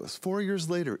fabulous. 4 years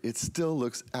later, it still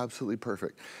looks absolutely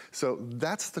perfect. So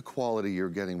that's the quality you're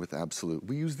getting with Absolute.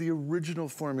 We use the original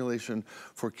formulation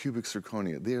for cubic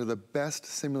zirconia. They are the best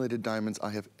simulated diamonds I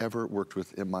have ever worked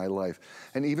with in my life.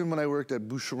 And even when I worked at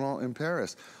Boucheron in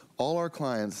Paris, all our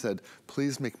clients said,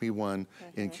 please make me one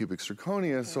in cubic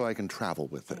zirconia so I can travel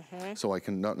with it, so I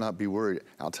can not be worried.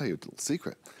 I'll tell you a little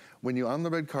secret. When you're on the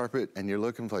red carpet and you're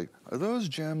looking like, are those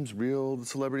gems real the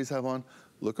celebrities have on?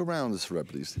 Look around the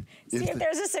celebrities. See if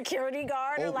there's a security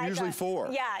guard, or like usually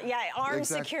 4. Yeah, armed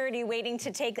security waiting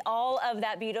to take all of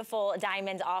that beautiful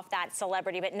diamonds off that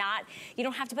celebrity, but not, you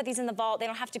don't have to put these in the vault, they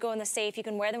don't have to go in the safe, you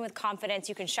can wear them with confidence,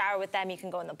 you can shower with them, you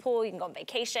can go in the pool, you can go on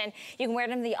vacation, you can wear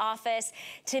them in the office.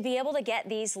 To be able to get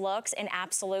these looks in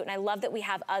Absolute, and I love that we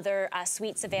have other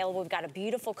suites available. We've got a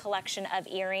beautiful collection of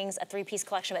earrings, a 3-piece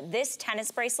collection, but this tennis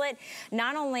bracelet,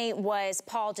 not only was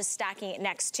Paul just stacking it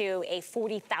next to a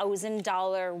 $40,000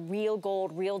 color, real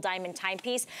gold, real diamond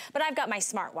timepiece. But I've got my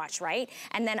smartwatch, right?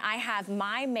 And then I have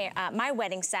my my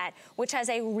wedding set, which has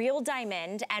a real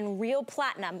diamond and real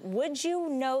platinum. Would you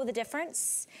know the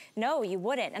difference? No, you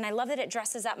wouldn't. And I love that it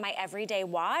dresses up my everyday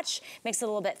watch, makes it a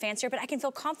little bit fancier, but I can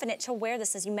feel confident to wear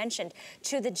this, as you mentioned,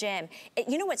 to the gym.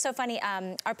 You know what's so funny?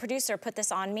 Our producer put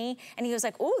this on me and he was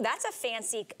like, ooh, that's a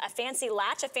fancy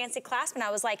latch, a fancy clasp. And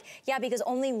I was like, yeah, because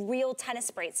only real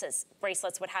tennis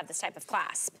bracelets would have this type of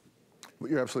clasp.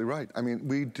 You're absolutely right. I mean,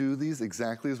 we do these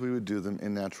exactly as we would do them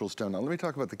in natural stone. Now, let me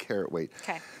talk about the carat weight.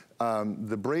 Okay.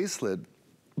 The bracelet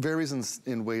varies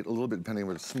in weight a little bit depending on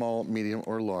whether it's small, medium,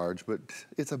 or large, but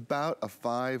it's about a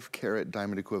 5-carat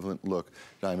diamond equivalent look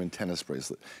diamond tennis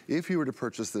bracelet. If you were to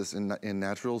purchase this in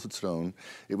natural stone,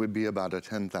 it would be about a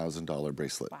 $10,000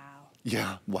 bracelet. Wow.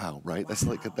 Yeah, wow, right?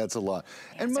 Wow. That's a lot.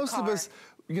 Yeah, and most of us,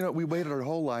 you know, we waited our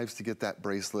whole lives to get that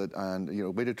bracelet on, you know,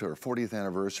 waited to our 40th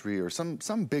anniversary or some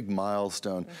big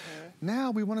milestone.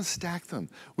 Now we want to stack them.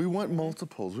 We want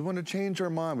multiples. We want to change our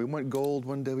mind. We want gold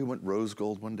one day. We want rose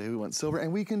gold one day. We want silver.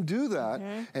 And we can do that,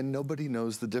 and nobody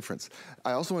knows the difference.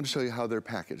 I also want to show you how they're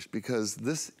packaged, because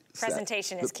this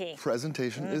presentation is key.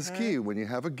 Presentation is key. When you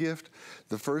have a gift,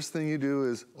 the first thing you do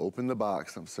is open the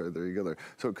box. I'm sorry, there you go there.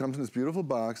 So it comes in this beautiful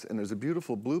box, and there's a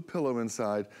beautiful blue pillow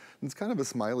inside, and it's kind of a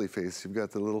smiley face. You've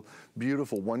got the little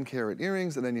beautiful 1-carat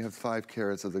earrings, and then you have 5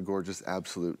 carats of the gorgeous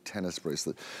absolute tennis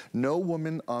bracelet. No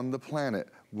woman on the planet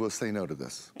will say no to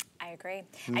this. I agree.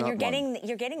 And you're getting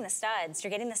the studs. You're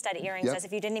getting the stud earrings as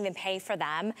if you didn't even pay for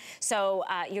them. So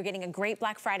you're getting a great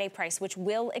Black Friday price, which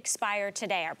will expire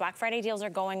today. Our Black Friday deals are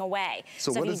going away.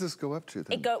 So what does this go up to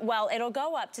then? Well, it'll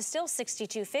go up to still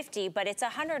 $62.50, but it's a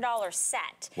 $100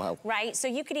 set. Wow. Right? So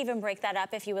you could even break that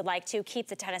up if you would like to. Keep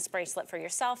the tennis bracelet for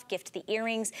yourself. Gift the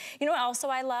earrings. You know what also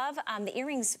I love? The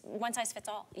earrings, one size fits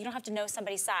all. You don't have to know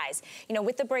somebody's size. You know,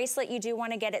 with the bracelet, you do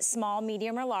want to get it small,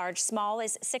 medium, or large. Small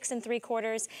is 6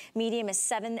 3/4. Medium is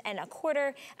 7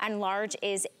 1/4, and large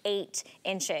is 8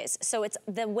 inches. So it's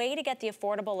the way to get the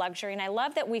affordable luxury, and I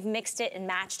love that we've mixed it and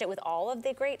matched it with all of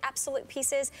the great absolute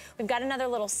pieces. We've got another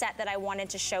little set that I wanted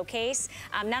to showcase.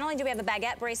 Not only do we have the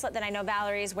baguette bracelet that I know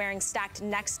Valerie is wearing stacked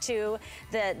next to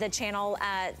the channel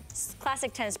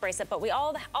classic tennis bracelet, but we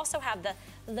also have the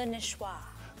Niçoise.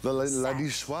 The La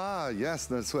Niçoise, yes,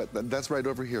 that's right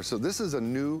over here. So this is a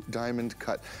new diamond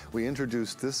cut we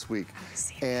introduced this week.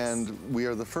 And we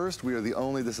are the first, we are the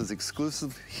only, this is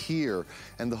exclusive here.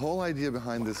 And the whole idea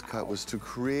behind this cut was to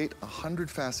create a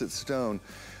 100-facet stone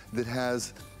that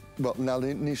has, well, now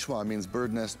Niçoise means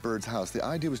bird nest, bird's house. The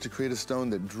idea was to create a stone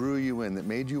that drew you in, that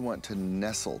made you want to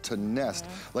nestle, to nest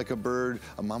like a bird,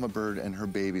 a mama bird and her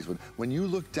babies would. When you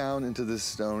look down into this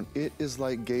stone, it is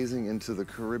like gazing into the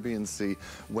Caribbean Sea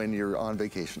when you're on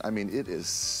vacation. I mean, it is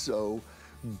so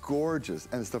gorgeous,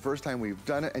 and it's the first time we've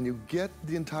done it, and you get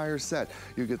the entire set.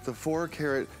 You get the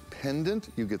 4-carat pendant,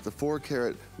 you get the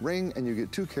 4-carat ring, and you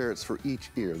get 2 carats for each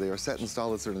ear. They are set in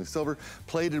solid sterling silver,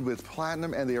 plated with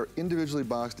platinum, and they are individually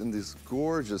boxed in these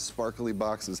gorgeous sparkly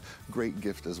boxes. Great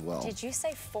gift as well. Did you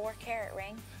say 4-carat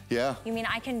ring? Yeah. You mean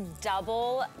I can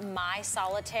double my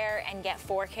solitaire and get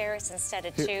 4 carats instead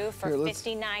of 2 for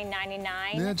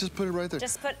 $59.99? Yeah, just put it right there.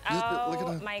 Just put,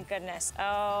 oh my goodness.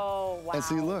 Oh, wow. And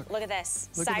see, look. Look at this,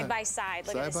 look side at by side.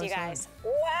 Look side at this, you guys. Side.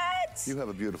 What? You have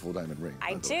a beautiful diamond ring.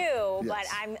 I do, but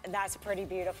that's pretty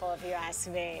beautiful if you ask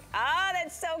me. Oh,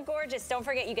 that's so gorgeous. Don't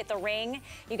forget, you get the ring,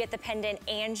 you get the pendant,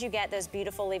 and you get those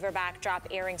beautiful lever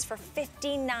backdrop earrings for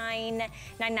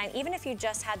 $59.99. Even if you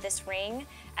just had this ring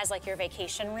as like your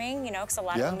vacation ring, you know, because a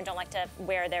lot of women don't like to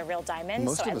wear their real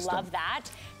diamonds, so I love that.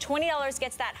 $20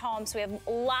 gets that home, so we have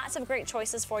lots of great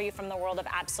choices for you from the world of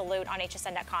absolute on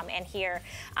hsn.com and here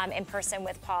in person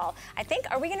with Paul. I think,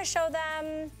 are we going to show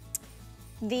them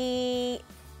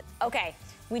okay,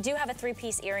 we do have a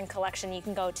 3-piece earring collection you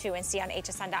can go to and see on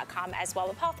hsn.com as well.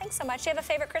 But Paul, thanks so much. Do you have a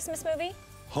favorite Christmas movie?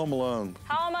 Home Alone.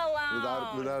 Home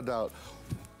Alone. Without a doubt.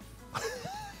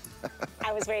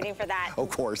 I was waiting for that.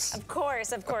 Of course. Of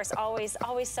course, of course. Always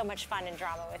so much fun and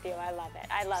drama with you. I love it.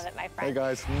 I love it, my friend. Hey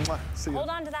guys, see you. Hold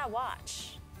on to that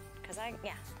watch, because I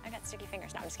got sticky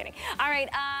fingers. No, I'm just kidding. All right,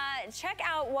 check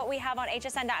out what we have on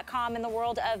hsn.com in the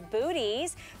world of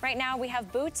booties. Right now, we have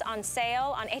boots on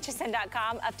sale on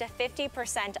hsn.com up to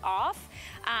 50% off.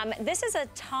 This is a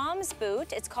Tom's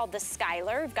boot. It's called the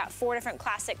Skylar. We've got 4 different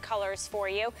classic colors for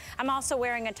you. I'm also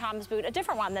wearing a Tom's boot, a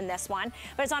different one than this one,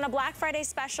 but it's on a Black Friday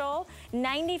special,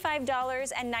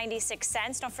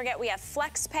 $95.96. Don't forget, we have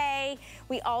flex pay.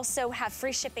 We also have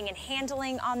free shipping and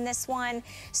handling on this one.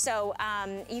 So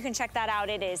you can check that out.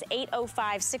 It is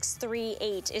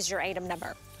 805638 is your item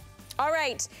number. All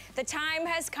right, the time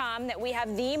has come that we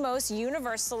have the most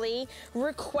universally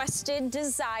requested,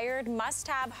 desired,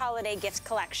 must-have holiday gift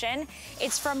collection.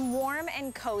 It's from Warm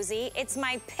and Cozy. It's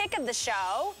my pick of the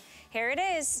show. Here it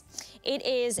is. It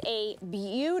is a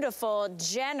beautiful,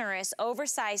 generous,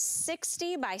 oversized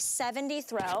 60 by 70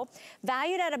 throw,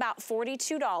 valued at about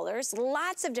 $42.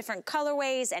 Lots of different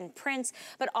colorways and prints,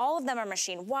 but all of them are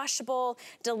machine washable,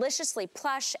 deliciously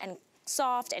plush and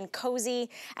soft and cozy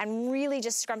and really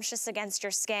just scrumptious against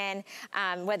your skin,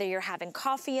 whether you're having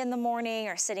coffee in the morning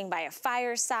or sitting by a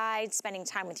fireside, spending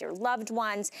time with your loved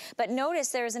ones. But notice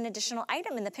there's an additional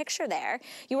item in the picture there.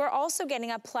 You are also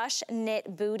getting a plush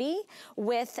knit booty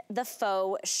with the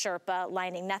faux Sherpa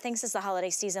lining. Nothing says the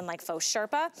holiday season like faux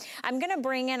Sherpa. I'm gonna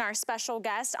bring in our special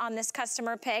guest on this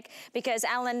customer pick because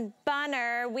Ellen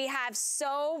Bunner, we have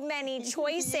so many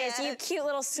choices. Yes. You cute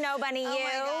little snow bunny, Oh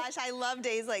my gosh, I love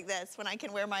days like this when I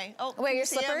can wear my, wear your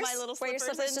slippers? My little wear slippers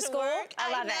your slippers to school? Work. I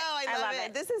love it. I love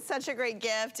it. This is such a great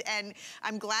gift, and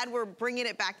I'm glad we're bringing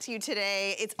it back to you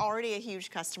today. It's already a huge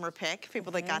customer pick.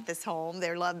 People that got this home,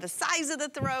 they love the size of the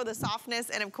throw, the softness,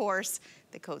 and of course,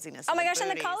 the coziness. Oh my gosh, and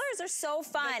the colors are so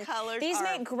fun. The colors These are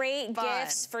make great fun.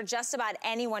 gifts for just about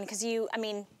anyone because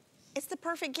it's the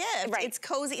perfect gift. Right. It's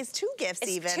cozy. It's two gifts it's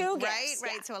even. Two gifts, right? Yeah.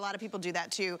 Right. So a lot of people do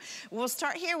that too. We'll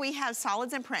start here. We have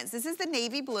solids and prints. This is the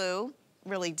navy blue.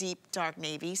 Really deep, dark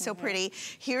navy, so pretty.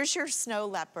 Here's your snow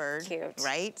leopard. Cute.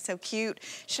 Right, so cute.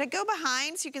 Should I go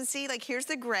behind so you can see, like, here's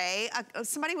the gray.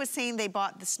 Somebody was saying they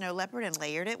bought the snow leopard and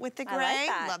layered it with the gray. I like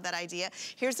that. Love that idea.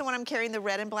 Here's the one I'm carrying, the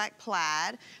red and black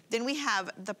plaid. Then we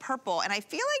have the purple, and I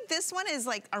feel like this one is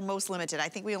like our most limited. I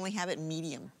think we only have it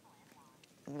medium.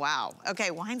 Wow,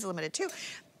 okay, wine's limited too.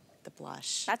 The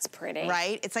blush. That's pretty.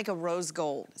 Right? It's like a rose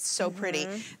gold. So pretty.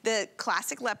 The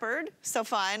classic leopard, so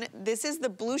fun. This is the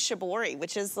blue shibori,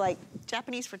 which is like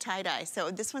Japanese for tie-dye.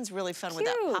 So this one's really fun with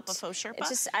that pop of faux Sherpa. It's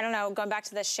just, I don't know, going back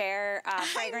to the Cher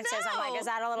fragrances, I'm like, is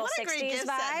that a little 60s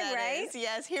vibe, right?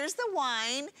 Yes, here's the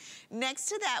wine. Next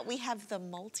to that, we have the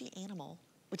multi-animal,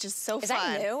 which is so fun. Is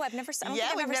that new? I've never seen that.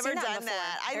 Yeah, we've never done before.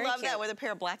 that. I love that with a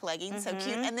pair of black leggings, so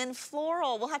cute. And then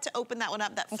floral, we'll have to open that one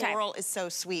up. That floral is so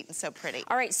sweet and so pretty.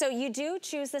 All right, so you do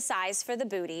choose the size for the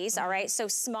booties, all right? So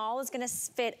small is gonna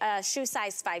fit shoe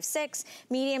size 5'6",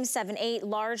 medium 7'8",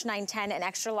 large 9'10", and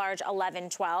extra large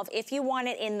 11'12". If you want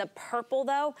it in the purple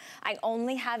though, I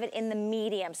only have it in the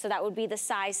medium, so that would be the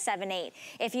size 7'8".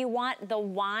 If you want the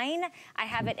wine, I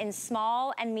have it in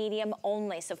small and medium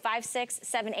only, so 5'6",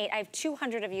 7'8". I have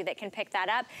 200 of you that can pick that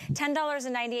up.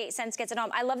 $10.98 gets it home.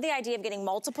 I love the idea of getting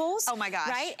multiples. Oh my gosh.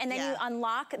 Right? And then you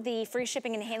unlock the free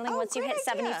shipping and handling once you hit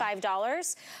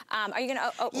 $75. Are you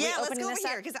gonna open this up? Yeah, let's go over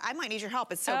here because I might need your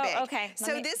help. It's so big. Okay.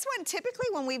 So this one, typically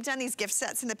when we've done these gift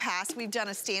sets in the past, we've done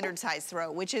a standard size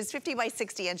throw, which is 50 by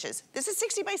 60 inches. This is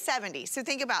 60 by 70. So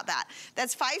think about that.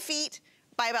 That's 5 feet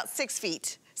by about 6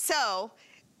 feet. So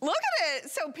look at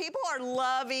it. So people are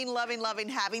loving, loving, loving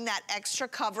having that extra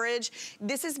coverage.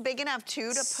 This is big enough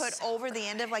too to put over the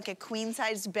end of like a queen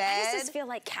size bed. Why does this feel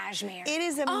like cashmere? It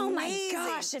is amazing. Oh my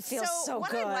gosh, it feels so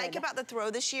good. What I like about the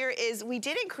throw this year is we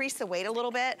did increase the weight a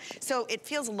little bit. So it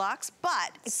feels luxe,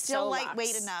 but it's still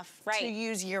lightweight enough to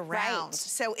use year round.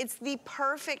 So it's the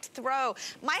perfect throw.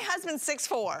 My husband's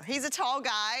 6'4". He's a tall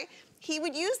guy. He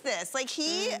would use this. Like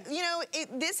he, you know,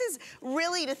 this is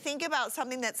really to think about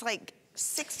something that's like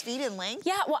 6 feet in length.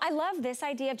 Yeah, well, I love this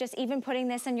idea of just even putting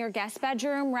this in your guest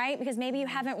bedroom, right? Because maybe you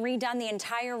haven't redone the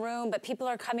entire room, but people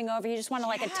are coming over. You just want to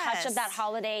like a touch of that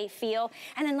holiday feel,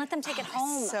 and then let them take it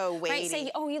home. So weighty. Right?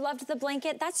 Say, oh, you loved the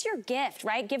blanket. That's your gift,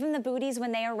 right? Give them the booties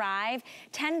when they arrive.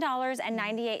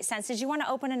 $10.98. Did you want to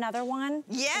open another one?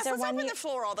 Yes, let's open the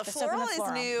floral. The floral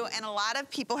is new, and a lot of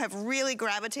people have really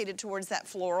gravitated towards that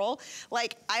floral.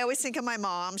 Like, I always think of my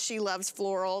mom. She loves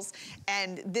florals,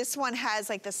 and this one has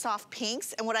like the soft pinks.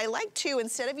 And what I like too,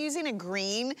 instead of using a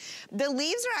green, the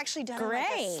leaves are actually done in like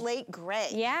a slate gray.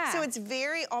 Yeah. So it's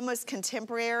very almost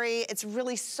contemporary. It's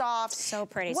really soft. So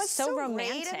pretty. What's so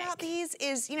romantic. Great about these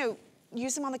is, you know,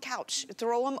 use them on the couch.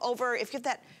 Throw them over, if you have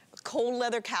that cold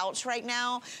leather couch right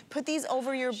now, put these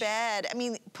over your bed. I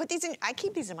mean, put these in, I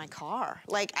keep these in my car.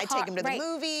 Like, I take them to the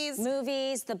movies.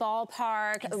 Movies, the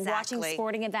ballpark, watching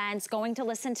sporting events, going to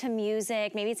listen to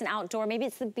music. Maybe it's an outdoor, maybe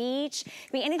it's the beach. It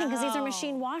could be anything, because these are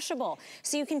machine washable.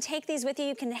 So you can take these with you.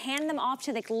 You can hand them off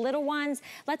to the little ones,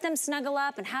 let them snuggle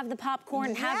up and have the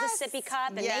popcorn and have the sippy cup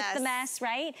and make the mess,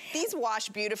 right? These wash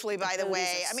beautifully, by the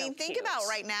way. I mean, think about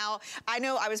right now, I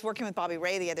know I was working with Bobby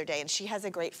Ray the other day, and she has a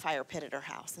great fire pit at her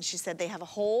house. And she said they have a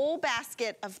whole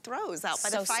basket of throws out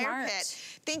by the fire pit.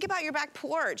 Think about your back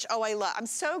porch. Oh, I'm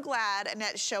so glad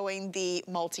Annette's showing the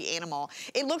multi-animal.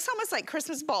 It looks almost like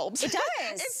Christmas bulbs. It does.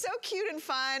 It's so cute and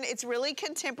fun. It's really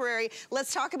contemporary.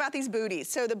 Let's talk about these booties.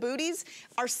 So the booties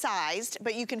are sized,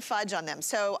 but you can fudge on them.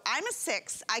 So I'm a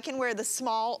 6. I can wear the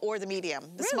small or the medium.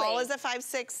 The small is a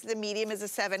 5'6", the medium is a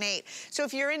 7'8". So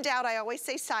if you're in doubt, I always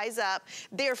say size up.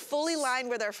 They're fully lined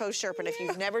with our faux Sherpa. And if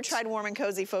you've never tried Warm and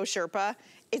Cozy faux Sherpa,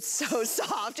 it's so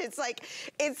soft. It's like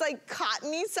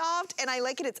cottony soft, and I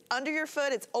like it. It's under your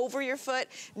foot, it's over your foot.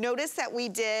 Notice that we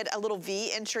did a little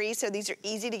V entry, so these are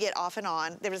easy to get off and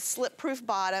on. There's a slip-proof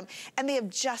bottom, and they have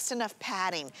just enough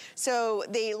padding. So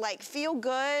they like feel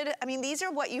good. I mean, these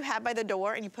are what you have by the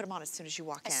door, and you put them on as soon as you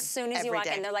walk in. As soon as you walk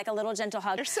in, they're like a little gentle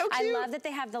hug. They're so cute. I love that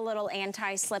they have the little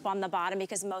anti-slip on the bottom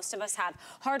because most of us have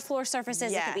hard floor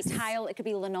surfaces. Yes. It could be tile, it could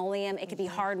be linoleum, it could be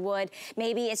hardwood.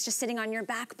 Maybe it's just sitting on your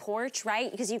back porch, right?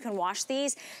 Because you can wash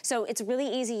these. So it's really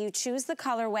easy. You choose the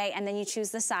colorway and then you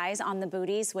choose the size on the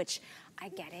booties, which I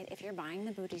get it. If you're buying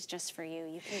the booties just for you,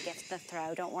 you can gift the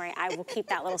throw. Don't worry. I will keep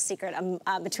that little secret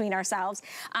between ourselves.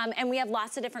 And we have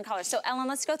lots of different colors. So Ellen,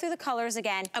 let's go through the colors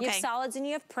again. Okay. You have solids and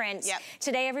you have prints. Yep.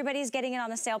 Today, everybody's getting it on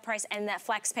the sale price and that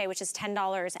flex pay, which is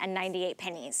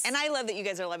 $10.98. And I love that you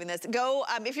guys are loving this. Go,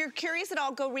 if you're curious at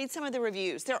all, go read some of the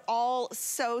reviews. They're all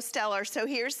so stellar. So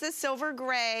here's the silver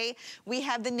gray. We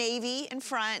have the navy in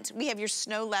front. We have your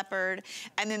snow leopard.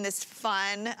 And then this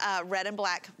fun red and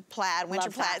black plaid,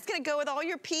 winter plaid. It's gonna go with all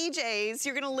your PJs.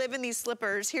 You're gonna live in these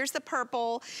slippers. Here's the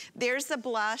purple. There's the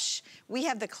blush. We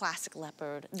have the classic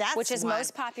leopard. That's which is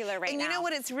most popular right now. And you know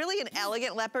what? It's really an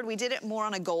elegant leopard. We did it more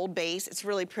on a gold base. It's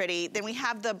really pretty. Then we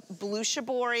have the blue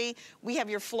shibori. We have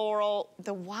your floral.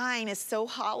 The wine is so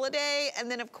holiday.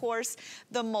 And then of course,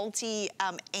 the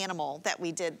multi-animal that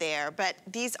we did there. But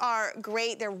these are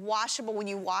great. They're washable when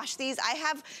you wash these. I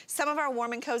have some of our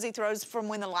Warm and Cozy throws from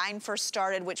when the line first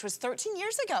started, which was 13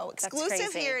 years ago.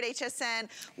 Exclusive here at HSN.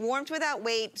 Warmth without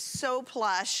weight, so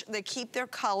plush. They keep their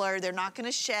color. They're not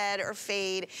gonna shed or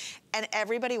fade. And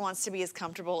everybody wants to be as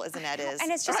comfortable as Annette is.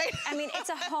 And it's just, right? I mean, it's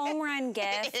a home run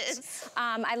gift. It is.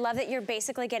 I love that you're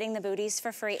basically getting the booties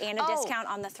for free and a discount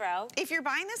on the throw. If you're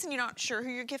buying this and you're not sure who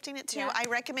you're gifting it to, I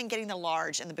recommend getting the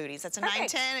large in the booties. That's a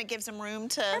 9-10. It gives them room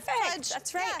to fudge.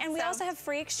 That's right. Yeah, and we also have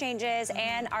free exchanges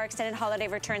and our extended holiday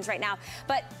returns right now.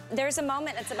 But there's a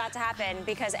moment that's about to happen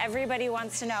because everybody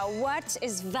wants to know, what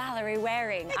is Valerie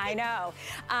wearing? I know.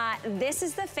 This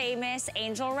is the famous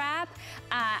angel wrap.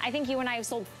 I think you and I have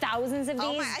sold thousands of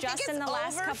these just in the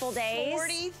last couple days.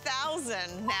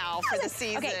 40,000 now for the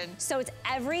season. Okay, so it's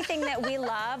everything that we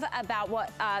love about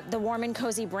what the Warm and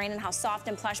Cozy brand and how soft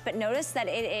and plush, but notice that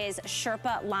it is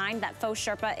Sherpa lined, that faux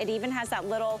Sherpa. It even has that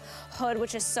little hood,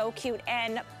 which is so cute,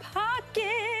 and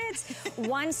pockets.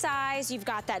 One size, you've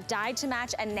got that dyed to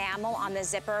match enamel on the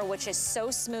zipper, which is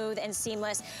so smooth and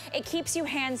seamless. It keeps you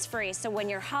hands-free, so when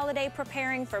you're holiday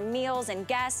preparing for meals and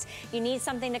guests, you need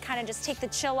something to kind of just take the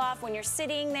chill off when you're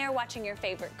sitting there watching your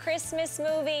favorite Christmas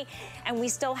movie, and we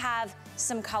still have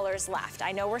some colors left.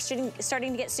 I know we're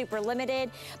starting to get super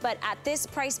limited, but at this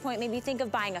price point, maybe think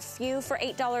of buying a few for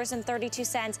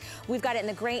 $8.32. We've got it in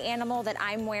the gray animal that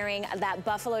I'm wearing, that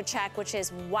buffalo check, which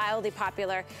is wildly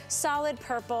popular, solid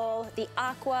purple, the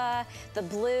aqua, the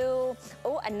blue,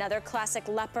 oh, another classic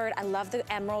leopard. I love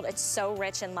the emerald. It's so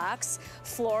rich and luxe.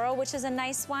 Floral, which is a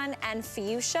nice one, and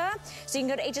fuchsia. So you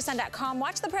can go to hsn.com,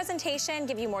 watch the presentation,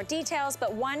 give you more details,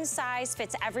 but one size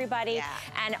fits everybody,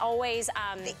 and always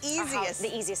the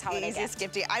easiest holiday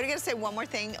gifting. I'm gonna say one more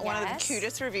thing. One of the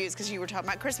cutest reviews, because you were talking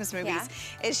about Christmas movies,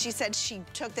 is she said she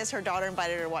took this, her daughter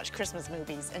invited her to watch Christmas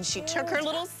movies, and she took her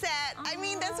little set. I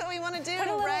mean, that's what we want to do, Put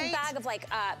a little bag of like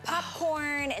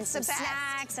popcorn and some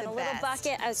snacks and a little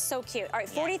bucket. So cute. All right,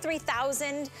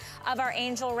 43,000 of our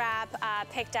angel wrap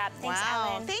picked up. Thanks,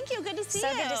 Ellen. Thank you. Good to see you.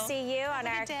 So good to see you on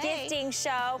our gifting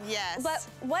show. Yes. But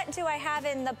what do I have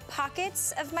in the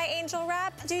pockets of my angel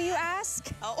wrap, do you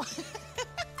ask? Oh.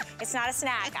 It's not a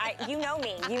snack. You know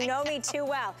me. You know me too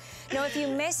well. No, if you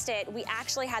missed it, we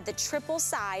actually had the triple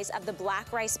size of the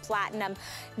Black Rice Platinum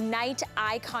Night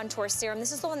Eye Contour Serum.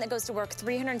 This is the one that goes to work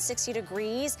 360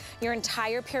 degrees, your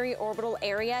entire periorbital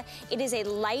area. It is a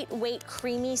lightweight,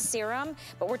 creamy serum,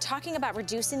 but we're talking about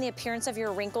reducing the appearance of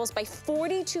your wrinkles by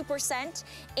 42%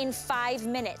 in 5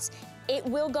 minutes. It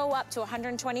will go up to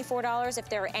 $124 if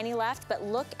there are any left, but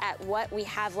look at what we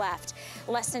have left.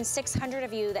 Less than 600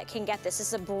 of you that can get this. This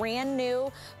is a brand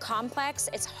new complex.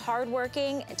 It's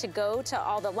hardworking to go to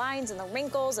all the lines and the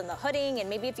wrinkles and the hooding, and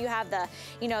maybe if you have the,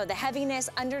 you know, the heaviness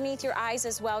underneath your eyes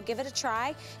as well, give it a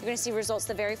try. You're gonna see results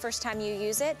the very first time you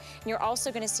use it, and you're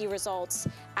also gonna see results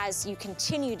as you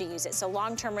continue to use it. So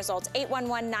long-term results.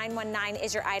 811919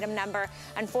 is your item number.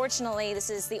 Unfortunately, this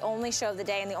is the only show of the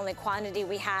day and the only quantity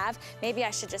we have. Maybe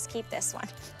I should just keep this one.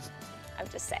 I'm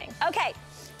just saying. Okay,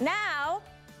 now,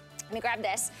 let me grab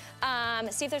this.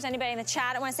 See if there's anybody in the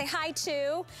chat I want to say hi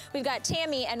to. We've got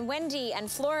Tammy and Wendy and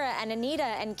Flora and Anita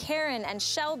and Karen and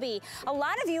Shelby. A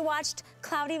lot of you watched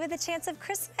Cloudy with a Chance of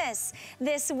Christmas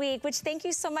this week, which thank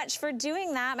you so much for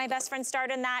doing that. My best friend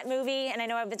starred in that movie, and I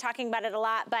know I've been talking about it a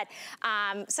lot, but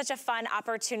such a fun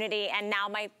opportunity, and now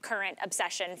my current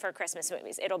obsession for Christmas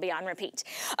movies. It'll be on repeat.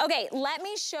 Okay, let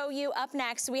me show you up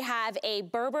next. We have a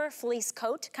Berber fleece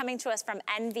coat coming to us from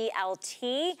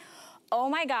NVLT. Oh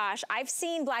my gosh, I've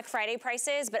seen Black Friday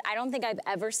prices, but I don't think I've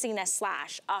ever seen a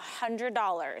slash,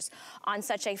 $100 on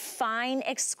such a fine,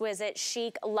 exquisite,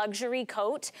 chic, luxury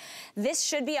coat. This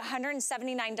should be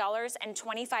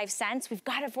 $179.25. We've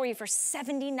got it for you for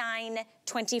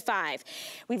 $79.25.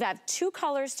 We have 2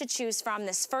 colors to choose from.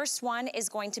 This first one is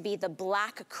going to be the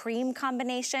black cream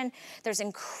combination. There's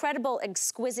incredible,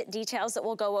 exquisite details that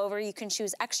we'll go over. You can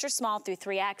choose extra small through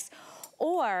 3X,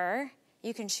 or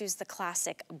you can choose the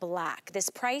classic black. This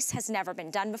price has never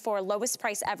been done before. Lowest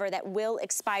price ever that will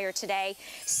expire today.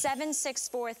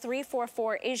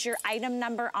 764344 is your item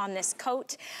number on this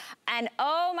coat. And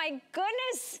oh my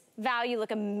goodness, Val, you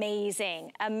look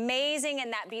amazing. Amazing in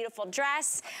that beautiful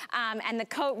dress. And the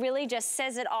coat really just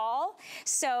says it all.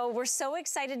 So we're so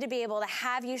excited to be able to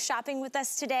have you shopping with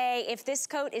us today. If this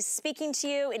coat is speaking to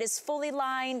you, it is fully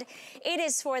lined. It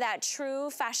is for that true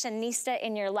fashionista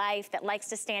in your life that likes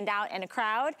to stand out in a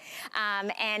crowd.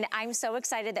 And I'm so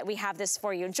excited that we have this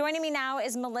for you. Joining me now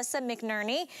is Melissa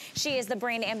McNerney. She is the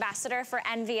brand ambassador for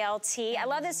NVLT. I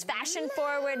love this fashion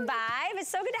forward vibe. It's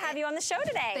so good to have you on the show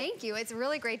today. Thank you. It's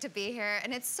really great to be here,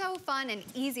 and it's so fun and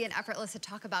easy and effortless to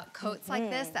talk about coats like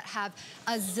this that have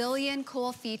a zillion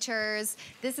cool features.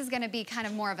 This is going to be kind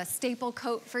of more of a staple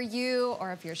coat for you,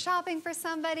 or if you're shopping for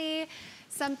somebody,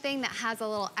 something that has a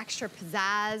little extra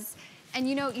pizzazz. And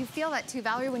you know, you feel that too,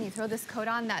 Valerie, when you throw this coat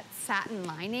on, that satin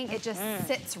lining, it just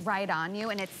sits right on you,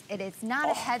 and it's not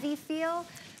a heavy feel,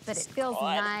 but it feels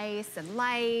nice and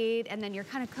light, and then you're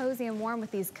kind of cozy and warm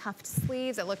with these cuffed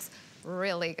sleeves. It looks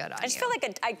really good on you. I just feel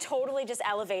like I totally just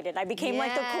elevated. I became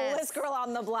like the coolest girl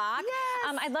on the block.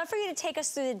 Yes. I'd love for you to take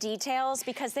us through the details,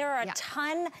 because there are a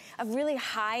ton of really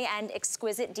high-end,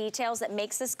 exquisite details that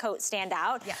makes this coat stand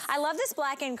out. Yes. I love this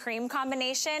black and cream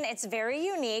combination. It's very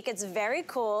unique. It's very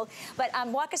cool. But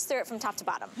walk us through it from top to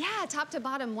bottom. Yeah, top to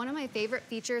bottom. One of my favorite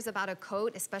features about a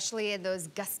coat, especially in those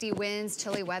gusty winds,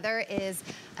 chilly weather, is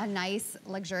a nice,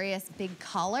 luxurious, big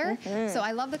collar. So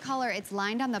I love the collar. It's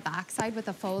lined on the backside with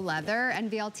a faux leather.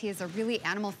 NVLT is a really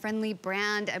animal-friendly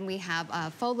brand, and we have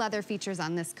faux leather features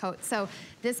on this coat. So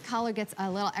this collar gets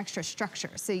a little extra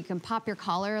structure. So you can pop your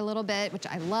collar a little bit, which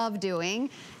I love doing.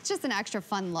 It's just an extra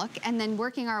fun look. And then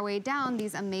working our way down,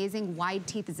 these amazing wide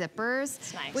teeth zippers,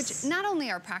 which not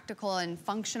only are practical and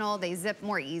functional, they zip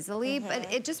more easily, but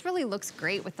it just really looks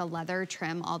great with the leather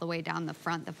trim all the way down the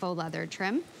front, the faux leather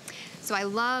trim. So I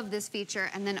love this feature.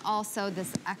 And then also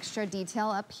this extra detail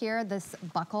up here, this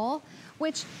buckle,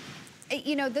 which,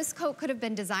 you know, this coat could have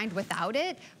been designed without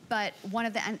it, but one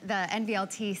of the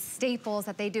NVLT staples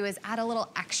that they do is add a little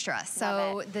extra.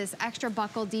 So this extra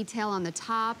buckle detail on the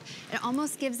top, it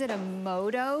almost gives it a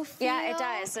moto feel. Yeah, it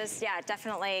does. It's, yeah,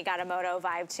 definitely got a moto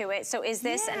vibe to it. So is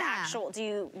this an actual, do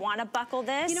you want to buckle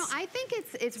this? You know, I think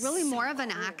it's really more of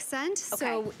an accent.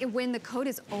 So when the coat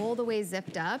is all the way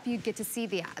zipped up, you get to see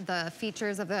the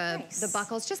features of the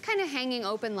buckles just kind of hanging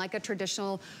open like a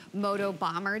traditional moto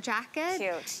bomber jacket.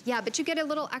 Cute. Yeah, but you get a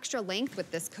little extra length with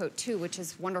this coat too, which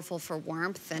is wonderful for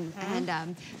warmth.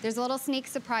 And there's a little sneak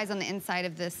surprise on the inside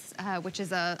of this, which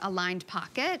is a lined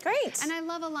pocket. Great. And I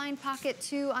love a lined pocket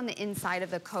too on the inside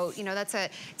of the coat. You know,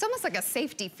 it's almost like a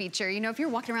safety feature. You know, if you're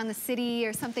walking around the city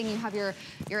or something, you have your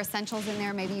essentials in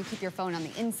there. Maybe you keep your phone on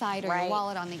the inside or your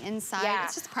wallet on the inside. Yeah.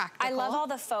 It's just practical. I love all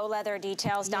the faux leather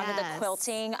details down to the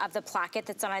quilting of the placket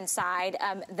that's on inside.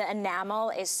 The enamel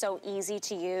is so easy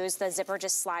to use. The zipper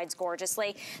just slides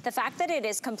gorgeously. The fact that it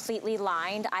is completely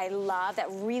lined, I love that.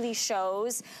 really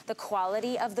shows the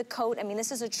quality of the coat. I mean,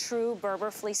 this is a true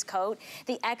Berber fleece coat.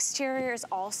 The exterior is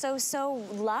also so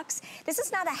luxe. This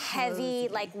is not a heavy,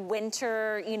 like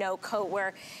winter, you know, coat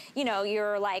where, you know,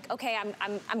 you're like, okay,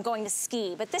 I'm going to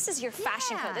ski, but this is your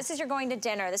fashion coat. This is your going to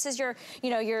dinner. This is your, you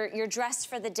know, you're dressed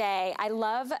for the day. I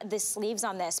love the sleeves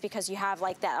on this because you have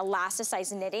like that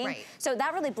elasticized knitting. Right. So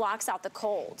that really blocks out the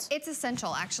cold. It's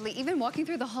essential, actually. Even walking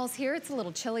through the halls here, it's a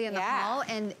little chilly in the hall,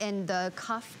 and the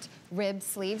cuffed ribbed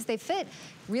sleeves, they fit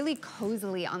really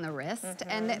cozily on the wrist,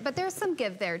 but there's some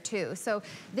give there too. So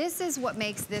this is what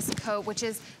makes this coat, which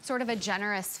is sort of a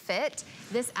generous fit,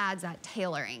 this adds that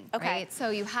tailoring, right?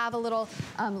 So you have a little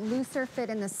looser fit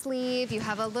in the sleeve, you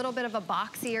have a little bit of a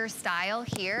boxier style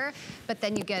here, but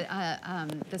then you get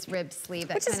this ribbed sleeve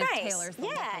that kind of tailors the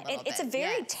look a little bit. It's a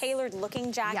very tailored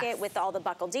looking jacket with all the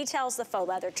buckle details, the faux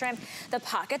leather trim. The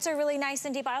pockets are really nice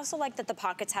and deep. I also like that the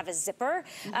pockets have a zipper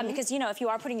because, you know, if you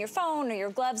are putting your phone or your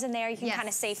gloves in there, you can kind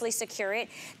of safely secure it.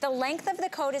 The length of the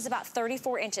coat is about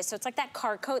 34 inches, so it's like that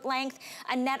car coat length.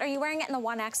 Annette, are you wearing it in the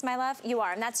 1X, my love? You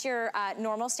are, and that's your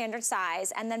normal standard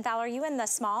size. And then Val, are you in the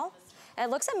small? It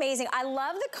looks amazing. I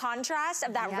love the contrast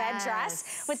of that red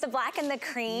dress with the black and the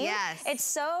cream. It's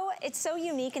so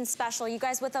unique and special. You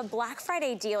guys, with a Black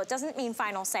Friday deal, it doesn't mean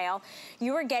final sale.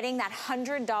 You are getting that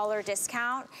 $100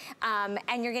 discount,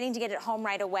 and you're getting to get it home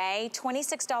right away.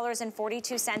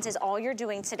 $26.42 is all you're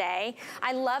doing today.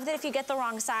 I love that if you get the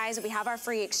wrong size, we have our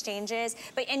free exchanges,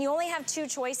 and you only have two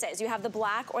choices. You have the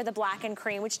black or the black and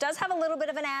cream, which does have a little bit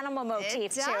of an animal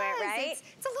motif to it, right?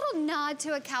 It's a little nod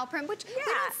to a cow print, which we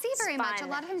don't see very much. A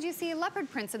lot of times you see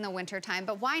leopard prints in the wintertime,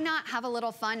 but why not have a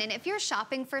little fun? And if you're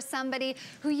shopping for somebody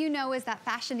who you know is that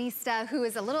fashionista, who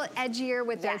is a little edgier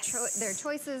with their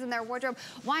choices in their wardrobe,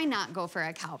 why not go for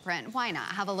a cow print? Why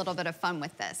not have a little bit of fun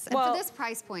with this? And for this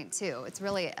price point too, it's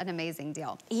really an amazing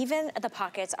deal. Even the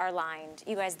pockets are lined.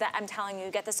 You guys, I'm telling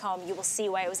you, get this home, you will see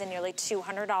why it was a nearly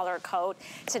 $200 coat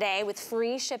today with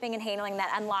free shipping and handling.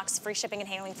 That unlocks free shipping and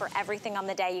handling for everything on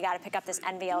the day. You got to pick up this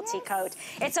NVLT coat.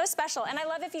 It's so special. And I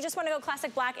love if you just want to go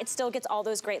classic black, it still gets all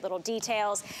those great little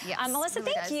details. Melissa,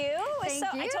 thank you.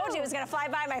 I told you it was going to fly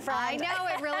by, my friend. I know,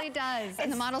 it really does. And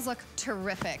the models look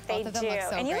terrific. They Both of them do. look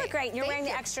so and you look great. You're wearing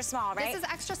the extra small, right? This is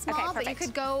extra small, but you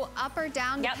could go up or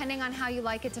down depending on how you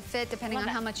like it to fit, depending on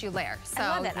how much you layer. So,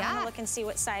 I love it. I'm going to look and see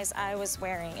what size I was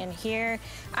wearing. And here,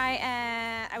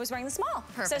 I was wearing the small.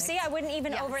 So see, I wouldn't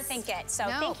even overthink it. So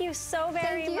thank you so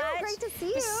very much. Great to see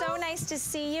you. It's so nice to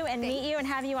see you and meet you and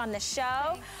have you on the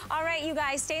show. All right, you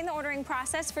guys, stay in the ordering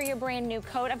process for your brand new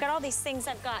coat. I've got all these things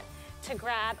I've got to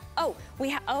grab. Oh,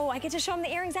 I get to show them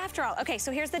the earrings after all. Okay,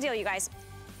 so here's the deal, you guys.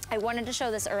 I wanted to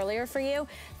show this earlier for you.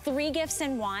 3 gifts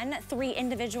in one, 3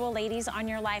 individual ladies on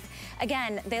your life.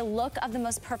 Again, the look of the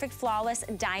most perfect flawless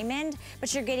diamond,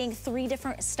 but you're getting 3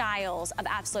 different styles of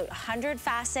absolute 100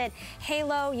 facet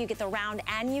halo. You get the round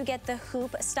and you get the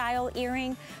hoop style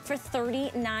earring for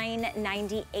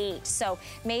 $39.98. So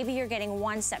maybe you're getting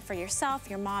one set for yourself,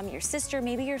 your mom, your sister,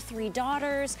 maybe your 3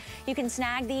 daughters. You can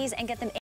snag these and get them